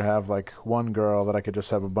much rather have, like, one girl that I could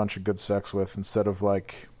just have a bunch of good sex with instead of,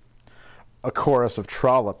 like, a chorus of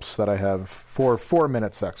trollops that I have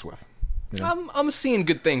 4-minute sex with. I'm seeing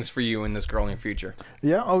good things for you in this girl in your future.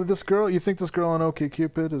 Yeah? Oh, this girl? You think this girl on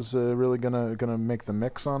OkCupid is really gonna make the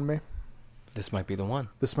mix on me? This might be the one.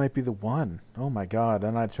 This might be the one. Oh my God!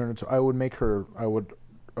 And I would make her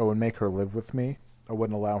live with me I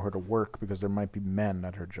wouldn't allow her to work because there might be men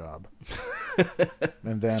at her job.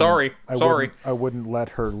 And then Sorry. I wouldn't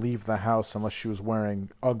let her leave the house unless she was wearing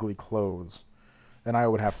ugly clothes, and I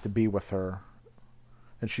would have to be with her,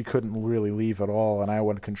 and she couldn't really leave at all, and I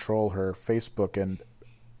would control her Facebook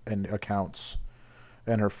and accounts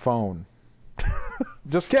and her phone.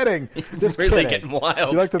 Just kidding. Just really kidding. getting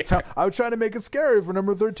wild. You like the tone? I was trying to make it scary for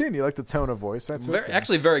number 13. You like the tone of voice? That's okay.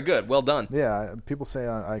 Actually, very good. Well done. Yeah, people say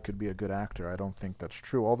I could be a good actor. I don't think that's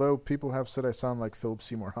true. Although people have said I sound like Philip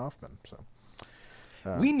Seymour Hoffman. So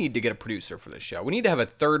We need to get a producer for this show. We need to have a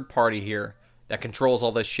third party here that controls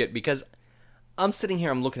all this shit, because I'm sitting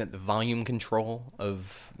here, I'm looking at the volume control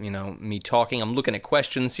of, me talking. I'm looking at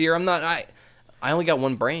questions here. I only got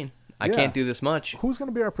one brain. I can't do this much. Who's going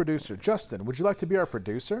to be our producer? Justin, would you like to be our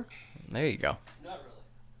producer? There you go. Not really.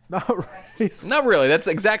 Not really. Not really. That's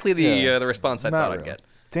exactly the response I Not thought I'd really. get.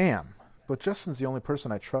 Damn. But Justin's the only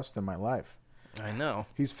person I trust in my life. I know.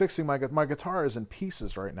 He's fixing my guitar is in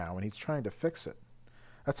pieces right now, and he's trying to fix it.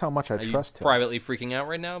 That's how much I Are you trust him. privately freaking out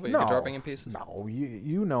right now about your guitar being in pieces? No,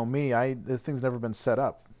 you know me. The thing's never been set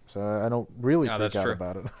up, so I don't really freak that's out true.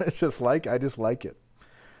 about it. It's just I just like it.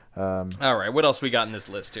 All right, what else we got in this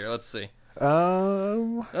list here? Let's see. Are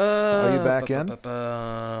you back in?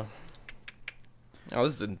 Oh,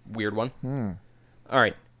 this is a weird one. All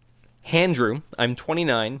right. Handrew, I'm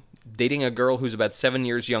 29, dating a girl who's about 7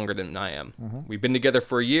 years younger than I am. We've been together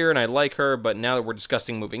for a year, and I like her, but now that we're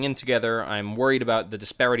discussing moving in together, I'm worried about the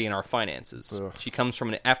disparity in our finances. Ugh. She comes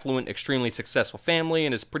from an affluent, extremely successful family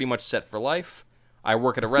and is pretty much set for life. I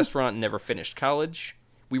work at a restaurant and never finished college.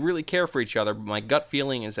 We really care for each other, but my gut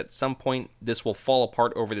feeling is at some point this will fall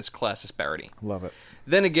apart over this class disparity. Love it.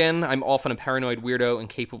 Then again, I'm often a paranoid weirdo and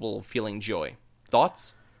capable of feeling joy.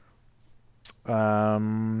 Thoughts?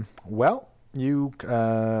 Well,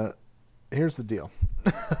 here's the deal.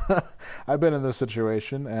 I've been in this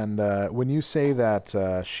situation, and when you say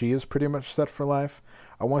that she is pretty much set for life,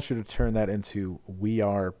 I want you to turn that into we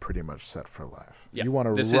are pretty much set for life. Yeah. You want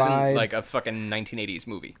to This ride... isn't like a fucking 1980s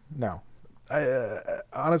movie. No.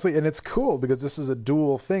 Honestly, and it's cool because this is a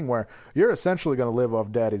dual thing where you're essentially going to live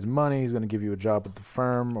off daddy's money. He's going to give you a job at the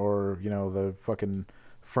firm or, the fucking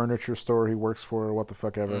furniture store he works for or what the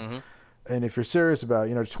fuck ever. Mm-hmm. And if you're serious about,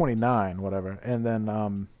 29, whatever. And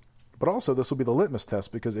then, but also this will be the litmus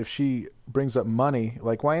test because if she brings up money,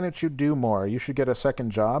 like, why didn't you do more? You should get a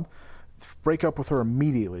second job. Break up with her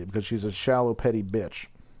immediately because she's a shallow, petty bitch.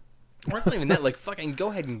 Or it's not even that. Like, fucking go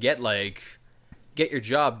ahead and get your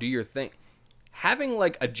job, do your thing. Having,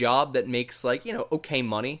 a job that makes, okay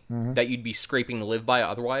money that you'd be scraping to live by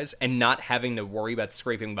otherwise, and not having to worry about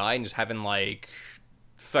scraping by and just having,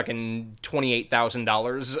 fucking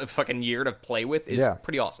 $28,000 a fucking year to play with is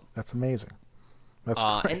pretty awesome. That's amazing. That's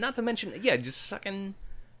great. And not to mention,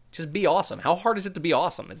 just be awesome. How hard is it to be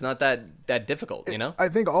awesome? It's not that difficult, I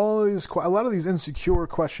think a lot of these insecure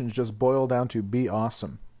questions just boil down to be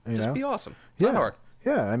awesome. Just be awesome. Yeah. Not hard.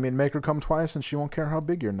 Yeah, I mean, make her come twice and she won't care how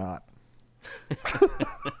big you're not. It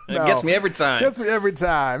gets me every time. Gets me every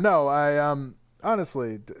time. No, I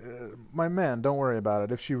honestly, my man, don't worry about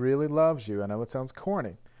it. If she really loves you, I know it sounds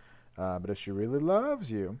corny, but if she really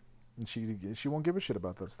loves you, and she won't give a shit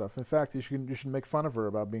about that stuff. In fact, you should make fun of her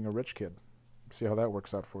about being a rich kid. See how that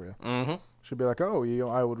works out for you. Mm-hmm. She'll be like, "Oh,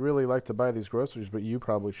 I would really like to buy these groceries, but you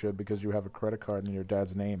probably should because you have a credit card in your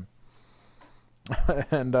dad's name,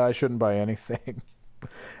 and I shouldn't buy anything.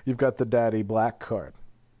 You've got the daddy black card."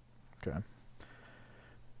 Okay.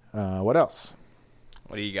 What else?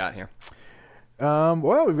 What do you got here?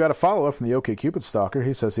 Well, we've got a follow-up from the OkCupid stalker.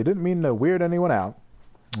 He says he didn't mean to weird anyone out.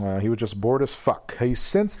 He was just bored as fuck. He's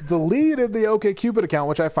since deleted the OkCupid account,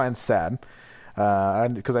 which I find sad,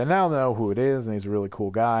 because I now know who it is, and he's a really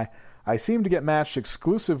cool guy. I seem to get matched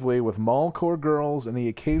exclusively with mallcore girls and the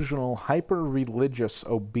occasional hyper-religious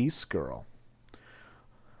obese girl.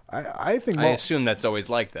 I think I assume that's always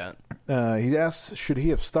like that. He asks, should he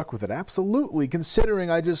have stuck with it? Absolutely, considering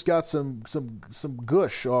I just got some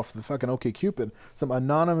gush off the fucking OkCupid, some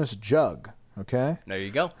anonymous jug. Okay, there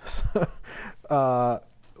you go.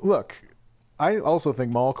 Look, I also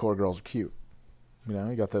think mallcore girls are cute.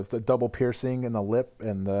 You got the double piercing in the lip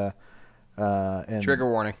and the and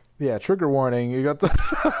trigger warning. Yeah, trigger warning. You got the.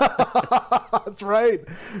 That's right.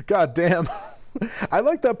 God damn. I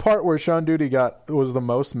like that part where Sean Duty was the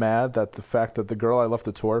most mad that the fact that the girl I left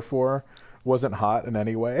the tour for wasn't hot in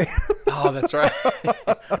any way. Oh, that's right.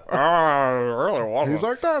 Really wasn't. He's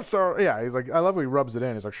like, that's so. Yeah, he's like, I love when he rubs it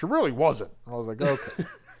in. He's like, she really wasn't. I was like, okay,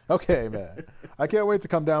 okay, man. I can't wait to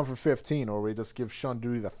come down for 15, or we just give Sean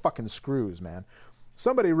Duty the fucking screws, man.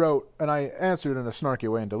 Somebody wrote, and I answered in a snarky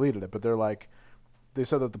way and deleted it, but they're like, they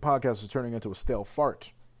said that the podcast is turning into a stale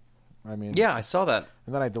fart. I mean, Yeah, I saw that.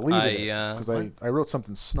 and then I deleted it because what? I wrote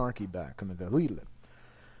something snarky back and I deleted it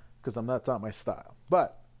because that's not my style.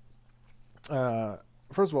 But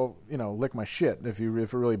first of all, lick my shit if it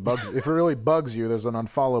really bugs you. There's an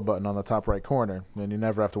unfollow button on the top right corner, and you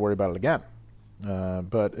never have to worry about it again.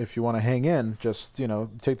 But if you want to hang in, just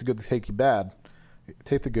take the good, take the bad.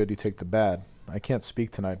 Take the good, you take the bad. I can't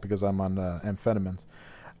speak tonight because I'm on amphetamines.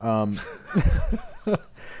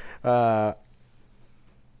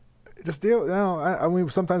 Just deal. I mean,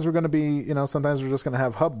 sometimes we're going to be, sometimes we're just going to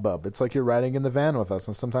have hubbub. It's like you're riding in the van with us,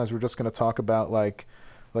 and sometimes we're just going to talk about like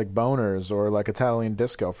boners or like Italian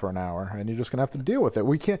disco for an hour, and you're just going to have to deal with it.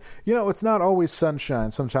 We can't, it's not always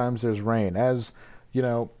sunshine. Sometimes there's rain. As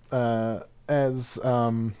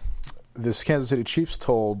this Kansas City Chiefs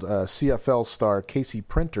told CFL star Casey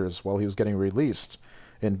Printers while he was getting released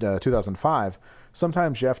in 2005,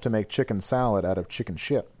 sometimes you have to make chicken salad out of chicken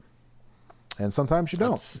shit. And sometimes you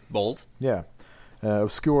don't. That's bold. Yeah.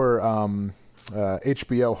 Obscure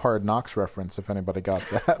HBO Hard Knocks reference, if anybody got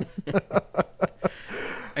that.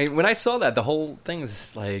 When I saw that, the whole thing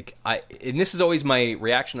is like, and this is always my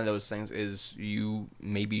reaction to those things, is you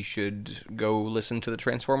maybe should go listen to the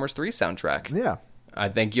Transformers 3 soundtrack. Yeah. I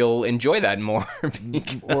think you'll enjoy that more.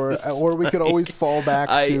 Or we could always fall back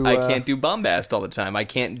to... I can't do bombast all the time. I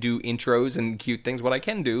can't do intros and cute things. What I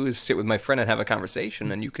can do is sit with my friend and have a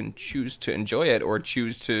conversation, and you can choose to enjoy it or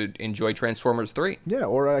choose to enjoy Transformers 3. Yeah,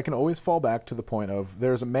 or I can always fall back to the point of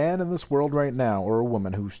there's a man in this world right now, or a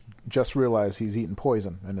woman, who just realized he's eaten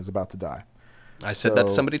poison and is about to die. I said that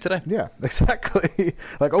to somebody today. Yeah, exactly.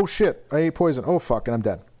 Like, oh shit, I ate poison. Oh fuck, and I'm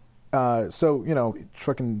dead. So,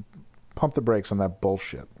 fucking... pump the brakes on that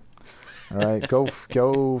bullshit. All right, go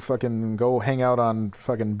hang out on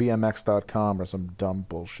fucking BMX.com or some dumb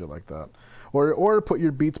bullshit like that, or put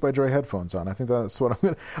your Beats by Dre headphones on. I think that's what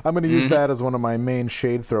I'm gonna use that as one of my main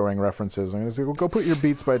shade throwing references. I'm gonna say, well, go put your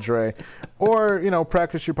Beats by Dre, or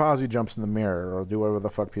practice your posse jumps in the mirror, or do whatever the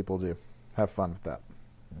fuck people do. Have fun with that.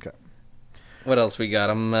 Okay. What else we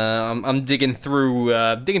got? I'm digging through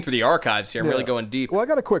the archives here. I'm really going deep. Well, I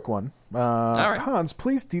got a quick one. All right. Hans,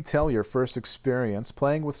 please detail your first experience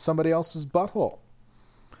playing with somebody else's butthole.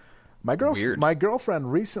 My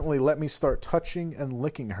girlfriend recently let me start touching and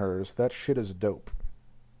licking hers. That shit is dope.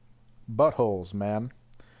 Buttholes, man.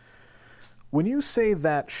 When you say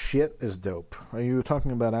that shit is dope, are you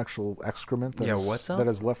talking about actual excrement that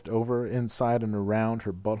is left over inside and around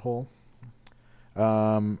her butthole?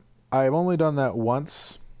 I've only done that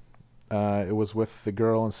once. It was with the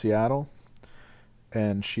girl in Seattle,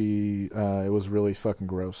 and it was really fucking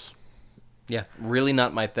gross. Yeah, really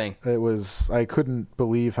not my thing. I couldn't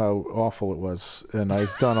believe how awful it was, and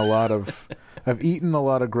I've eaten a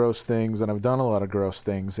lot of gross things, and I've done a lot of gross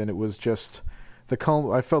things, and it was just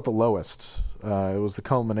I felt the lowest. It was the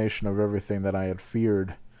culmination of everything that I had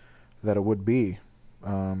feared that it would be.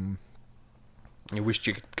 You wished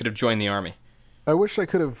you could have joined the army. I wish I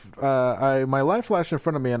could have. My life flashed in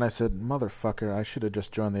front of me, and I said, "Motherfucker! I should have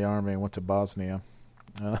just joined the army and went to Bosnia."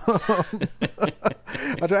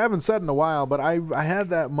 Which I haven't said in a while, but I had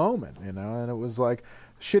that moment, and it was like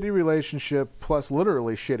shitty relationship plus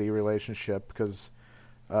literally shitty relationship because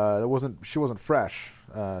she wasn't fresh,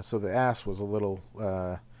 so the ass was a little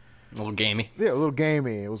gamey. Yeah, a little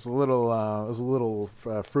gamey. It was a little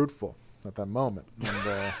fruitful at that moment,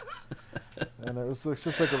 and it was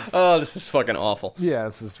just like oh, this is fucking awful. Yeah,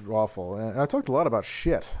 this is awful. And I talked a lot about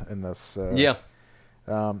shit in this. Yeah.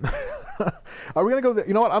 Are we gonna go to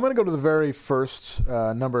you know what? I'm gonna go to the very first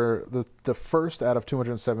number, the first out of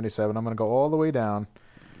 277. I'm gonna go all the way down.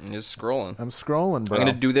 I'm just scrolling. I'm scrolling, bro. I'm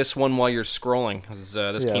gonna do this one while you're scrolling, because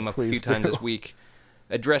this came up a few times this week.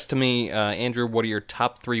 Addressed to me, Andrew, what are your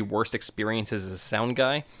top 3 worst experiences as a sound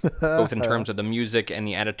guy, both in terms of the music and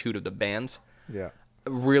the attitude of the bands? Yeah.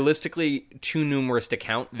 Realistically, too numerous to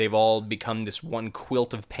count. They've all become this one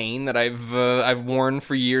quilt of pain that I've worn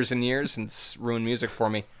for years and years, and it's ruined music for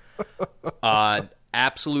me.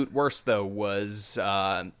 Absolute worst, though, was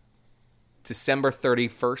December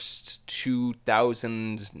 31st,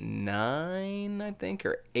 2009, I think,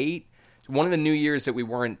 or 8. One of the New Years that we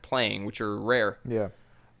weren't playing, which are rare. Yeah.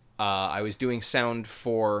 I was doing sound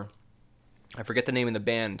for, I forget the name of the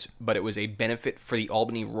band, but it was a benefit for the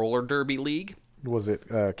Albany Roller Derby League. Was it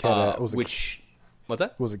what's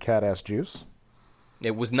that? Was it Cat Ass Juice?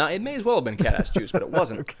 It was not. It may as well have been Cat Ass Juice, but it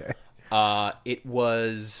wasn't. Okay. It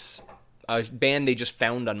was a band they just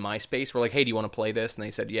found on MySpace. We're like, hey, do you want to play this? And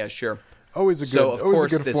they said, yeah, sure. Always a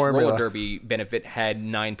good this formula. roller derby benefit had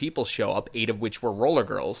 9 people show up, 8 of which were roller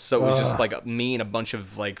girls. So it was just like me and a bunch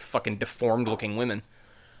of like fucking deformed looking women.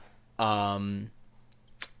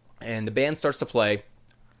 And the band starts to play.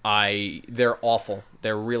 They're awful.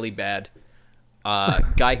 They're really bad.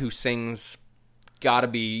 Guy who sings, gotta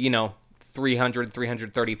be, 300,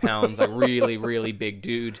 330 pounds, like really, really big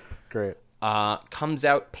dude. Great. Comes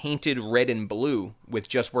out painted red and blue with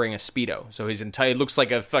just wearing a Speedo. So his entire, looks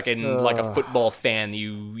like a fucking, like a football fan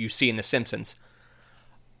you see in The Simpsons.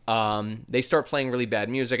 They start playing really bad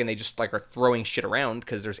music and they just like are throwing shit around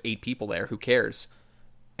because there's 8 people there. Who cares?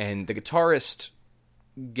 And the guitarist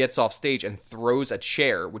gets off stage and throws a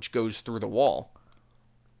chair which goes through the wall.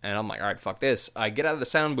 And I'm like, all right, fuck this. I get out of the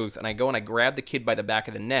sound booth and I go and I grab the kid by the back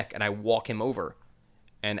of the neck and I walk him over.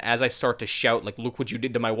 And as I start to shout, like, look what you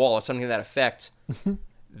did to my wall, or something to that effect,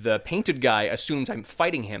 the painted guy assumes I'm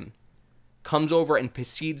fighting him, comes over and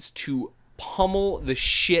proceeds to pummel the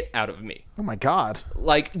shit out of me. Oh my God.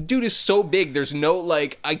 Like, dude is so big, there's no,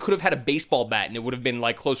 like, I could have had a baseball bat and it would have been,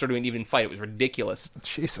 like, closer to an even fight. It was ridiculous.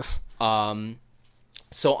 Jesus.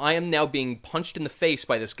 So I am now being punched in the face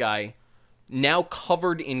by this guy, now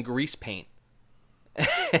covered in grease paint.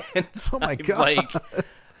 And Oh my God. Like,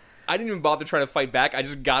 I didn't even bother trying to fight back. I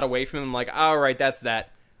just got away from him. I'm like, all right, that's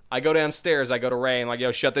that. I go downstairs. I go to Ray. I'm like,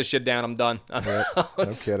 yo, shut this shit down. I'm done. No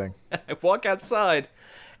kidding. I walk outside,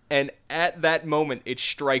 and at that moment, it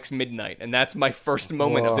strikes midnight. And that's my first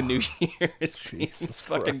moment of the new year. Is being Jesus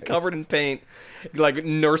fucking Christ. covered in paint, like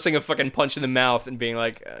nursing a fucking punch in the mouth and being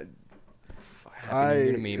like, I New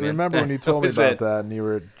Year to me, man. remember when you told me That was about it. that, and you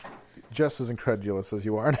were just as incredulous as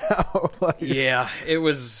you are now. Like, yeah, it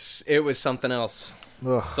was something else.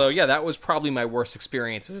 ugh. So yeah, that was probably my worst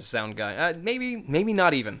experience as a sound guy. Maybe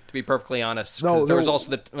not even, to be perfectly honest. 'Cause No, there was no.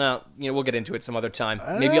 also we'll get into it some other time.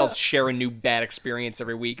 Maybe I'll share a new bad experience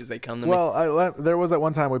every week as they come to me. Well, there was that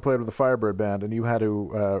one time we played with the Firebird Band, and you had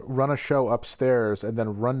to run a show upstairs and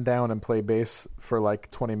then run down and play bass for like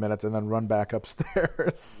 20 minutes and then run back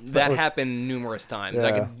upstairs. That was- happened numerous times. I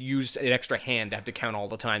Yeah. could use an extra hand to have to count all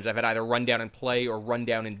the times. I've had either run down and play or run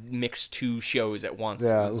down and mix 2 shows at once.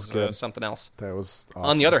 Yeah, it was good. Something else. That was awesome.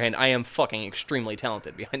 On the other hand, I am fucking extremely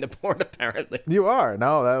talented behind the board, apparently. You are.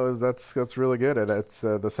 No, that's really good. It's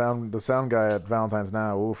the sound guy at Valentine's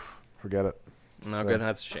Now. Oof, forget it. No good.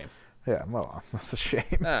 That's a shame. Yeah, well, that's a shame.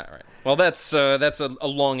 All right. Well, that's a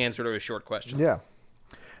long answer to a short question. Yeah.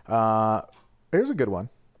 Here's a good one.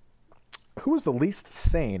 Who was the least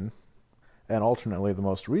sane and alternately the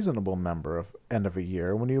most reasonable member of End of a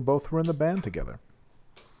Year when you both were in the band together?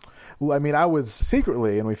 Well, I mean, I was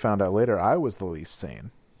secretly, and we found out later, I was the least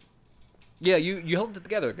sane. Yeah, you held it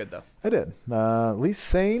together good, though. I did. Least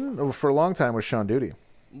sane for a long time was Sean Duty.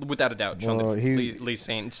 Without a doubt. Sean Well, Lee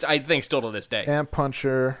Saint. I think still to this day. Amp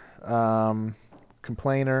puncher,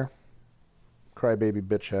 complainer, crybaby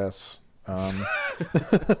bitch ass.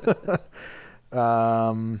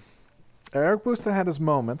 Eric Busta had his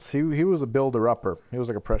moments. He was a builder upper. He was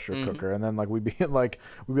like a pressure cooker. And then like we'd be in like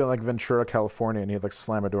Ventura, California, and he'd like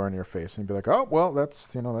slam a door in your face and he'd be like, oh well,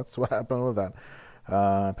 that's what happened with that.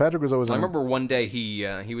 Patrick was always. I remember one day he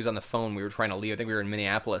was on the phone. We were trying to leave. I think we were in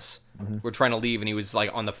Minneapolis. We were trying to leave, and he was like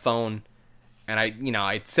on the phone. And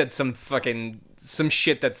I said some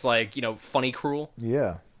shit that's like funny cruel.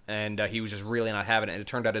 Yeah. And he was just really not having it. And it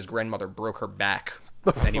turned out his grandmother broke her back.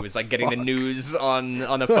 And he was like getting the news on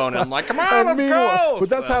the phone. And I'm like, come on, let's go. But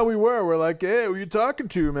that's how we were. We're like, hey, who you talking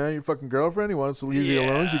to, man? Your fucking girlfriend? He wants to leave you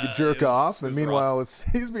alone so you could jerk off. And meanwhile,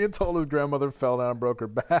 he's being told his grandmother fell down and broke her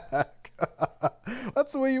back.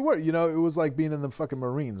 That's the way you were. It was like being in the fucking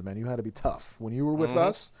Marines, man. You had to be tough. When you were with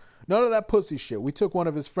us, none of that pussy shit. We took one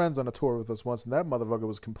of his friends on a tour with us once, and that motherfucker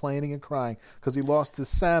was complaining and crying because he lost his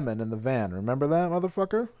salmon in the van. Remember that,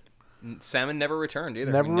 motherfucker? Salmon never returned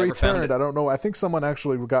either. Never We found returned. it. I don't know. I think someone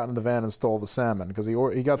actually got in the van and stole the salmon because he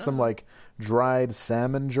got some like dried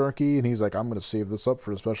salmon jerky, and he's like, "I'm going to save this up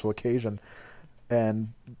for a special occasion."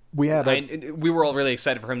 And we had we were all really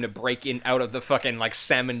excited for him to break out of the fucking like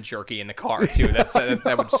salmon jerky in the car too.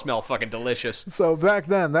 That would smell fucking delicious. so back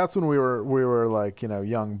then. That's when we were like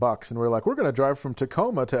young bucks, and we are like, we're going to drive from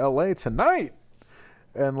Tacoma to L.A. tonight,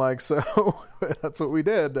 and like so that's what we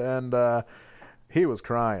did, and. He was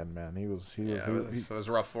crying, man. It was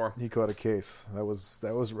rough for him. He caught a case. That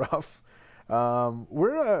was rough.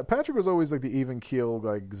 Patrick was always like the even keel,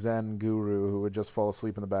 like Zen guru who would just fall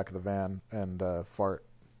asleep in the back of the van and fart.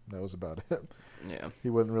 That was about it. Yeah, he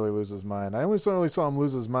wouldn't really lose his mind. I only saw him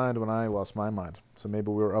lose his mind when I lost my mind. So maybe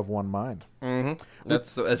we were of one mind. Mm-hmm.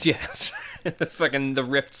 That's yes. Fucking the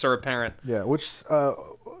rifts are apparent. Yeah. Which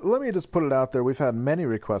let me just put it out there. We've had many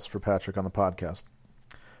requests for Patrick on the podcast.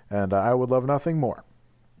 And I would love nothing more,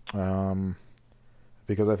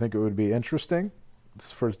 because I think it would be interesting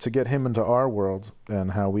to get him into our world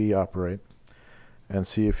and how we operate, and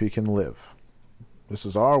see if he can live This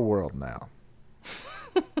is our world now.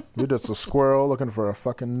 You're just a squirrel looking for a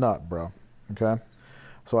fucking nut, bro. Okay?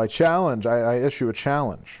 So I issue a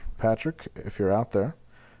challenge. Patrick, if you're out there,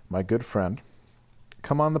 my good friend,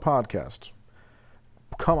 come on the podcast.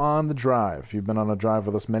 Come on the drive. You've been on a drive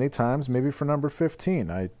with us many times, maybe for number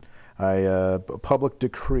 15. I public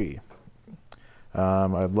decree.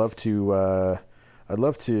 I'd love to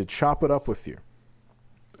chop it up with you.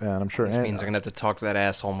 And I'm sure This means I'm going to have to talk to that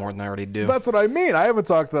asshole more than I already do. That's what I mean. I haven't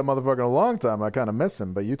talked to that motherfucker in a long time. I kind of miss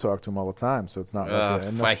him, but you talk to him all the time, so it's not like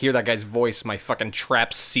if I hear that guy's voice, my fucking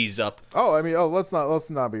trap seize up. let's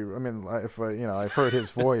not be. I mean, I've heard his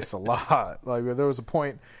voice a lot. Like there was a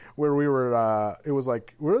point where we were. There was a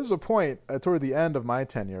point toward the end of my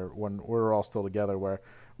tenure when we were all still together where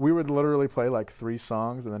we would literally play like 3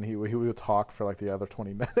 songs and then he would talk for like the other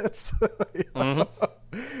 20 minutes.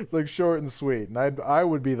 It's like short and sweet. And I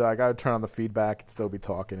would be like, I would turn on the feedback and still be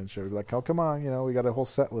talking and shit. We'd be like, oh, come on, we got a whole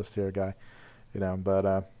set list here, guy.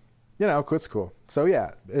 But it's cool. So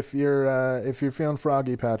yeah, if you're feeling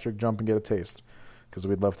froggy, Patrick, jump and get a taste because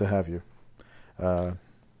we'd love to have you.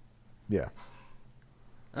 Yeah.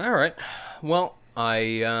 All right. Well,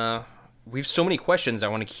 we have so many questions I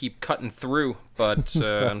want to keep cutting through, but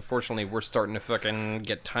unfortunately we're starting to fucking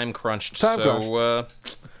get time crunched.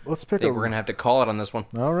 Let's pick. I think we're gonna have to call it on this one.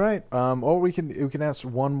 All right. Or we can ask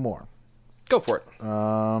one more. Go for it.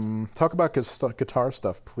 Talk about guitar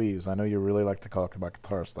stuff, please. I know you really like to talk about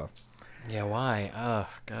guitar stuff. Yeah, why? Oh,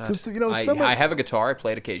 God. 'Cause, I have a guitar. I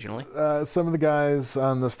play it occasionally. Some of the guys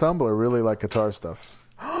on this Tumblr really like guitar stuff.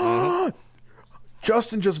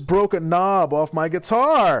 Justin just broke a knob off my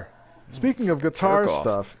guitar. Speaking of guitar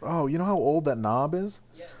stuff, oh, you know how old that knob is?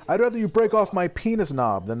 Yeah. I'd rather you break off my penis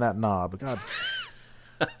knob than that knob. God.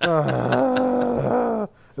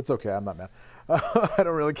 It's okay. I'm not mad. I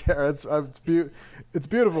don't really care. It's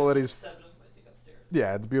beautiful that he's.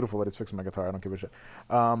 Yeah, it's beautiful that he's fixing my guitar. I don't give a shit.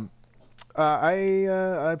 I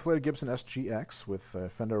played a Gibson SGX with a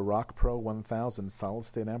Fender Rock Pro 1000 solid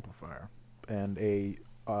state amplifier and a.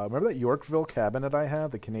 Remember that Yorkville cabinet I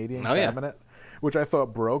had, the Canadian cabinet, which I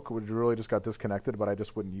thought broke, which really just got disconnected, but I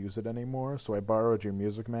just wouldn't use it anymore. So I borrowed your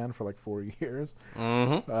Music Man for like 4 years.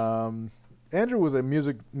 Mm-hmm. Andrew was a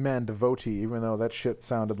Music Man devotee, even though that shit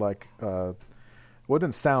sounded like, it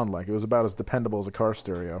didn't sound like, it was about as dependable as a car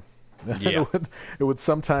stereo. Yeah. it would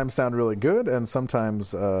sometimes sound really good, and sometimes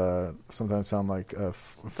sound like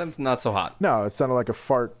sometimes not so hot. No, it sounded like a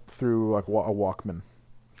fart through like a Walkman.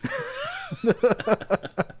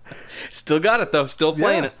 Still got it though. Still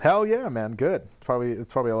playing it. Hell yeah, man. Good.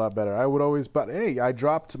 It's probably a lot better. I would always, but hey, I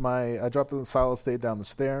dropped the solid state down the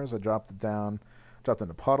stairs. I dropped it in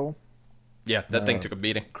a puddle. Yeah, that thing took a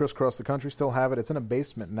beating. Crisscross the country. Still have it. It's in a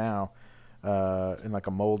basement now, in like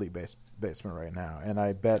a moldy basement right now. And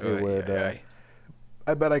I bet it would.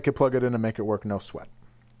 I bet I could plug it in and make it work. No sweat.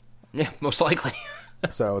 Yeah, most likely.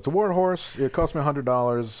 So it's a Warhorse. It cost me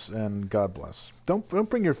 $100, and God bless. Don't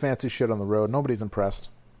bring your fancy shit on the road. Nobody's impressed.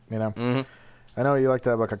 Mm-hmm. I know you like to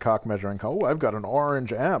have like a cock measuring. Oh, I've got an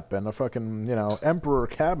orange amp and a fucking Emperor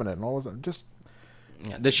cabinet and all of that. Just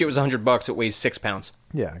this shit was $100. It weighs 6 pounds.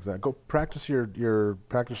 Yeah, exactly. Go practice your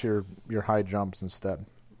high jumps instead.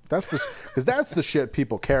 Because that's the shit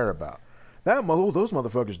people care about. Those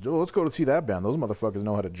motherfuckers do. Let's go to see that band. Those motherfuckers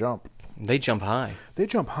know how to jump. They jump high. They've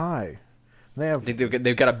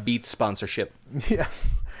got a Beats sponsorship.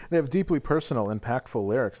 Yes. They have deeply personal, impactful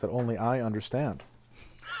lyrics that only I understand.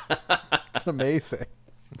 It's amazing.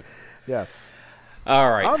 Yes.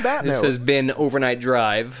 All right. On that this note, has been Overnight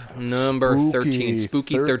Drive number 13.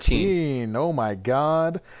 Spooky 13. Oh, my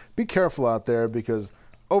God. Be careful out there because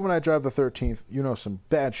Overnight Drive the 13th, some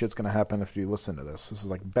bad shit's going to happen if you listen to this. This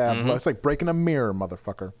is like bad. Mm-hmm. It's like breaking a mirror,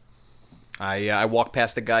 motherfucker. I walked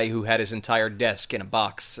past a guy who had his entire desk in a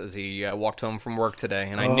box as he walked home from work today,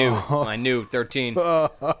 and I knew 13. It was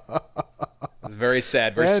very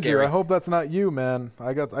sad, very Andrew, scary. I hope that's not you, man.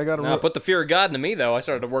 I got put the fear of God into me though. I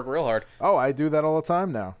started to work real hard. Oh, I do that all the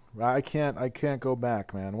time now. I can't go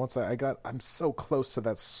back, man. Once I'm so close to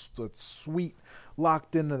that sweet,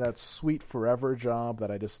 locked into that sweet forever job that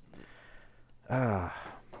I just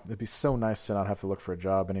it'd be so nice to not have to look for a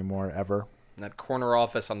job anymore ever. That corner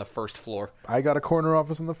office on the first floor. I got a corner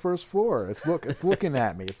office on the first floor. It's looking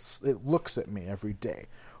at me. It looks at me every day.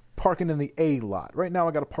 Parking in the A lot. Right now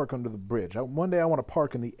I got to park under the bridge. One day I want to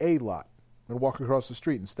park in the A lot and walk across the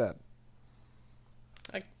street instead.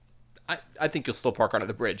 I think you'll still park under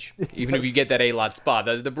the bridge, even if you get that A lot spot.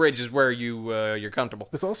 The bridge is where you're comfortable.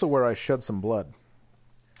 It's also where I shed some blood.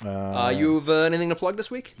 You've anything to plug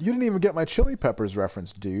this week? You didn't even get my Chili Peppers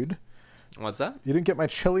reference, dude. What's that? You didn't get my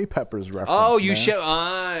Chili Peppers reference. Oh, you man. should.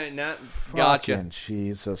 Gotcha. Fucking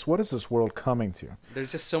Jesus. What is this world coming to?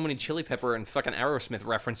 There's just so many Chili Pepper and fucking Aerosmith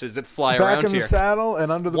references that fly Back around in the here. saddle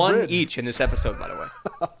and under the One bridge. each in this episode, by the way.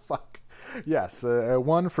 Fuck. Yes,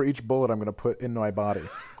 one for each bullet I'm going to put in my body.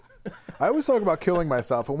 I always talk about killing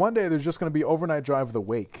myself, and one day there's just going to be Overnight Drive The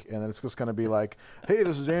Wake, and then it's just going to be like, hey,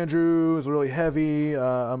 this is Andrew, it's really heavy,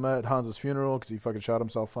 I'm at Hans's funeral because he fucking shot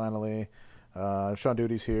himself finally. Sean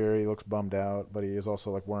Duty's here, he looks bummed out, but he is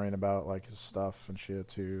also like worrying about like his stuff and shit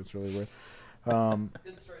too. It's really weird.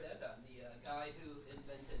 Good story to end on. The guy who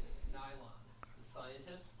invented nylon, the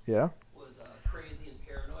scientist, Yeah, was crazy and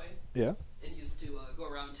paranoid, yeah. and used to go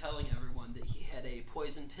around telling everyone that he had a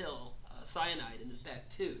poison pill, cyanide, in his back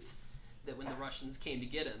tooth, that when the Russians came to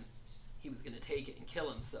get him, he was going to take it and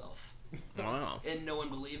kill himself. Wow. And no one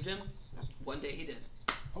believed him. One day he did.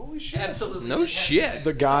 Holy shit. Absolutely. No did have shit.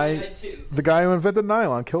 The guy, cyanide tooth. the guy who invented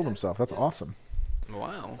nylon killed himself. That's awesome.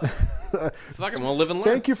 Wow. Fucking well, live and learn.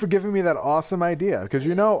 Thank you for giving me that awesome idea, because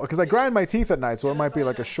because I grind my teeth at night, so it might be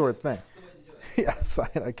like a short thing. Yes,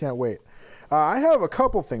 I can't wait. I have a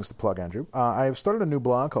couple things to plug, Andrew. I've started a new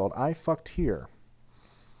blog called I Fucked Here.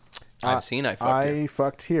 I've seen I fucked it.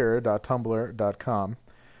 ifuckedhere.tumblr.com.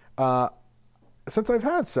 Since I've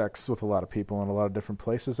had sex with a lot of people in a lot of different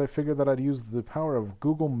places, I figured that I'd use the power of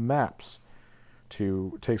Google Maps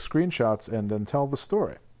to take screenshots and then tell the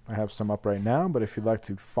story. I have some up right now, but if you'd like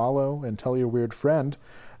to follow and tell your weird friend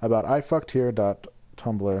about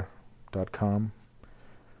ifuckedhere.tumblr.com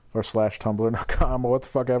or /tumblr.com or what the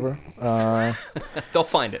fuck ever. They'll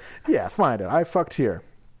find it. Yeah, find it. I Fucked Here.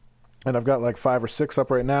 And I've got like 5 or 6 up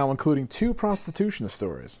right now, including 2 prostitution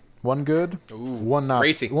stories. One good, one not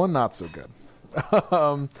racy. one not so good.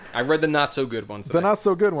 I read the not so good ones. The Today. not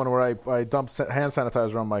so good one where I dumped hand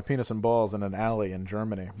sanitizer on my penis and balls in an alley in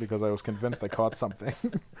Germany because I was convinced I caught something.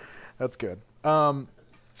 That's good. Of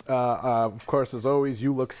course, as always,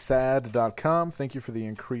 youlooksad.com. Thank you for the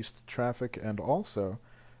increased traffic and also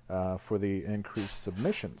for the increased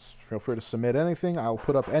submissions. Feel free to submit anything. I'll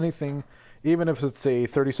put up anything, even if it's a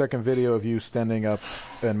 30-second video of you standing up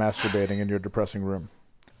and masturbating in your depressing room.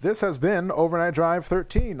 This has been Overnight Drive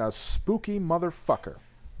 13, a spooky motherfucker.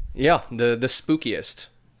 Yeah, the spookiest.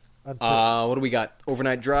 What do we got?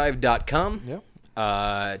 Overnightdrive.com. Yep.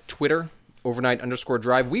 Twitter,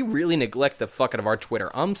 overnight_drive. We really neglect the fuck out of our Twitter.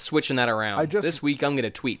 I'm switching that around. This week I'm going to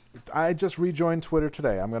tweet. I just rejoined Twitter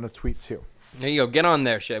today. I'm going to tweet too. There you go. Get on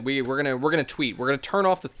there, shit. We're gonna tweet. We're gonna turn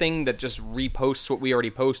off the thing that just reposts what we already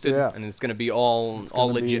posted, and it's gonna be all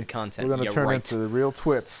legit content. We're gonna turn into real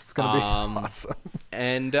twits. It's gonna be awesome.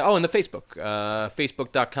 And and the Facebook,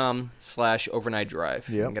 facebook.com/overnightdrive.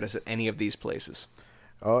 You can get us at any of these places.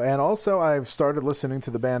 Oh, and also I've started listening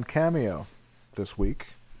to the band Cameo this week.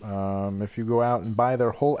 If you go out and buy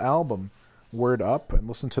their whole album, Word Up, and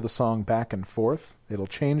listen to the song Back and Forth, it'll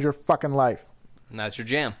change your fucking life. And that's your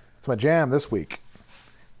jam. It's my jam this week.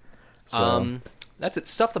 So. That's it.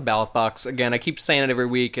 Stuff the ballot box. Again, I keep saying it every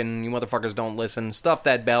week, and you motherfuckers don't listen. Stuff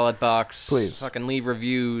that ballot box. Please. Fucking leave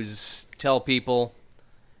reviews. Tell people.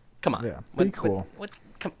 Come on. Yeah, be cool.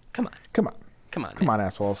 Come on. Come on. Come on, Come man. on,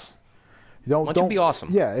 assholes. Why don't you be awesome?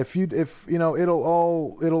 Yeah, if it'll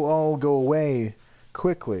all go away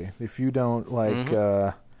quickly if you don't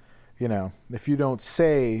if you don't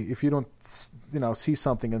see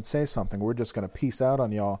something and say something. We're just gonna peace out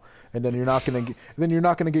on y'all, and then you're not gonna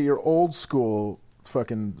get your old school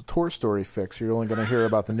fucking Tour Story fix. You're only gonna hear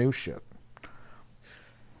about the new shit.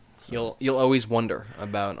 So. You'll always wonder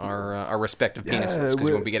about our respective penises because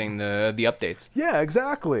you won't be getting the updates. Yeah,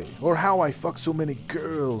 exactly. Or how I fuck so many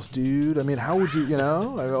girls, dude. I mean, how would you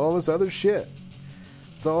all this other shit?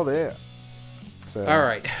 It's all there. So. All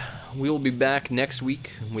right. We'll be back next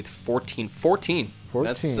week with 14. 14.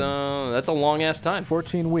 That's a long-ass time.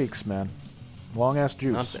 14 weeks, man. Long-ass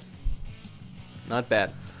juice. Not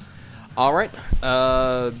bad. All right.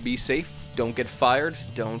 Be safe. Don't get fired.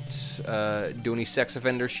 Don't do any sex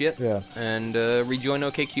offender shit. Yeah. And rejoin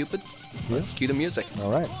OkCupid. Let's cue the music. All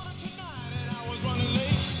right.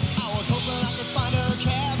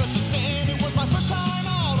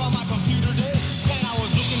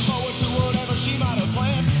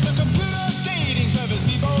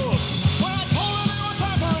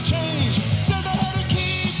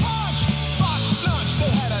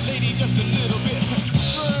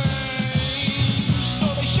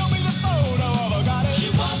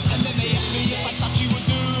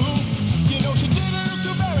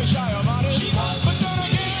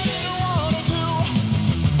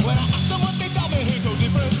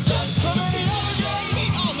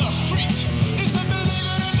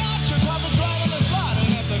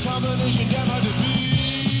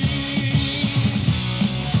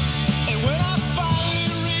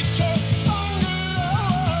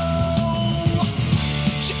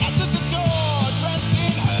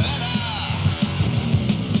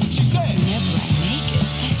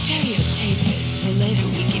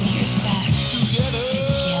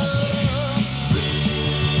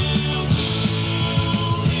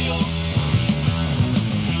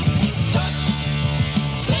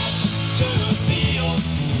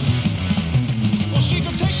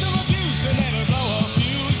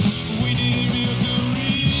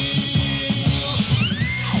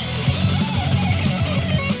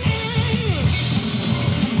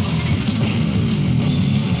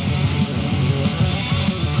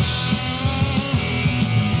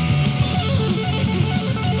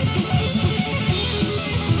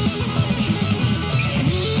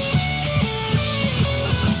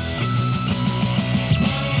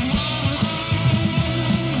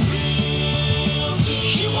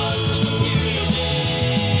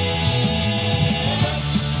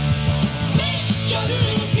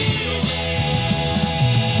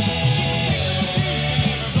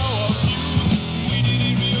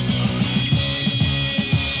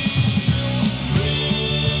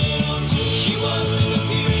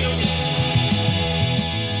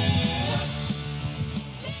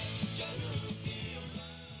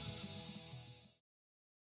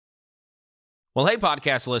 Well, hey,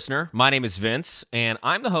 podcast listener. My name is Vince, and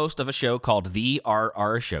I'm the host of a show called The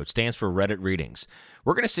RR Show. It stands for Reddit Readings.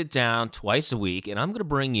 We're going to sit down twice a week, and I'm going to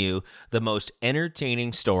bring you the most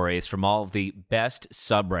entertaining stories from all of the best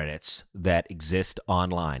subreddits that exist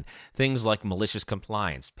online. Things like malicious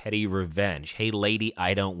compliance, petty revenge, hey, lady,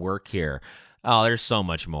 I don't work here. Oh, there's so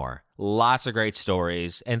much more. Lots of great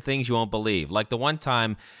stories and things you won't believe. Like the one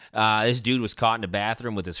time this dude was caught in a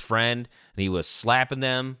bathroom with his friend, and he was slapping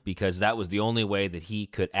them because that was the only way that he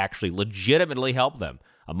could actually legitimately help them.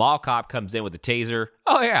 A mall cop comes in with a taser.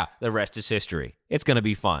 Oh, yeah, the rest is history. It's going to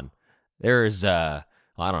be fun. There's, I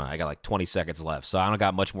don't know, I got like 20 seconds left, so I don't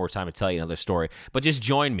got much more time to tell you another story. But just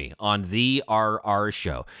join me on The RR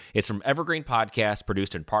Show. It's from Evergreen Podcast,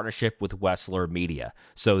 produced in partnership with Wessler Media.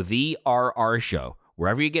 So The RR Show,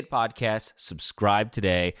 wherever you get podcasts, subscribe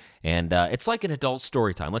today. And it's like an adult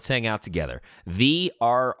story time. Let's hang out together. The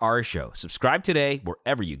RR Show. Subscribe today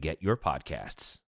wherever you get your podcasts.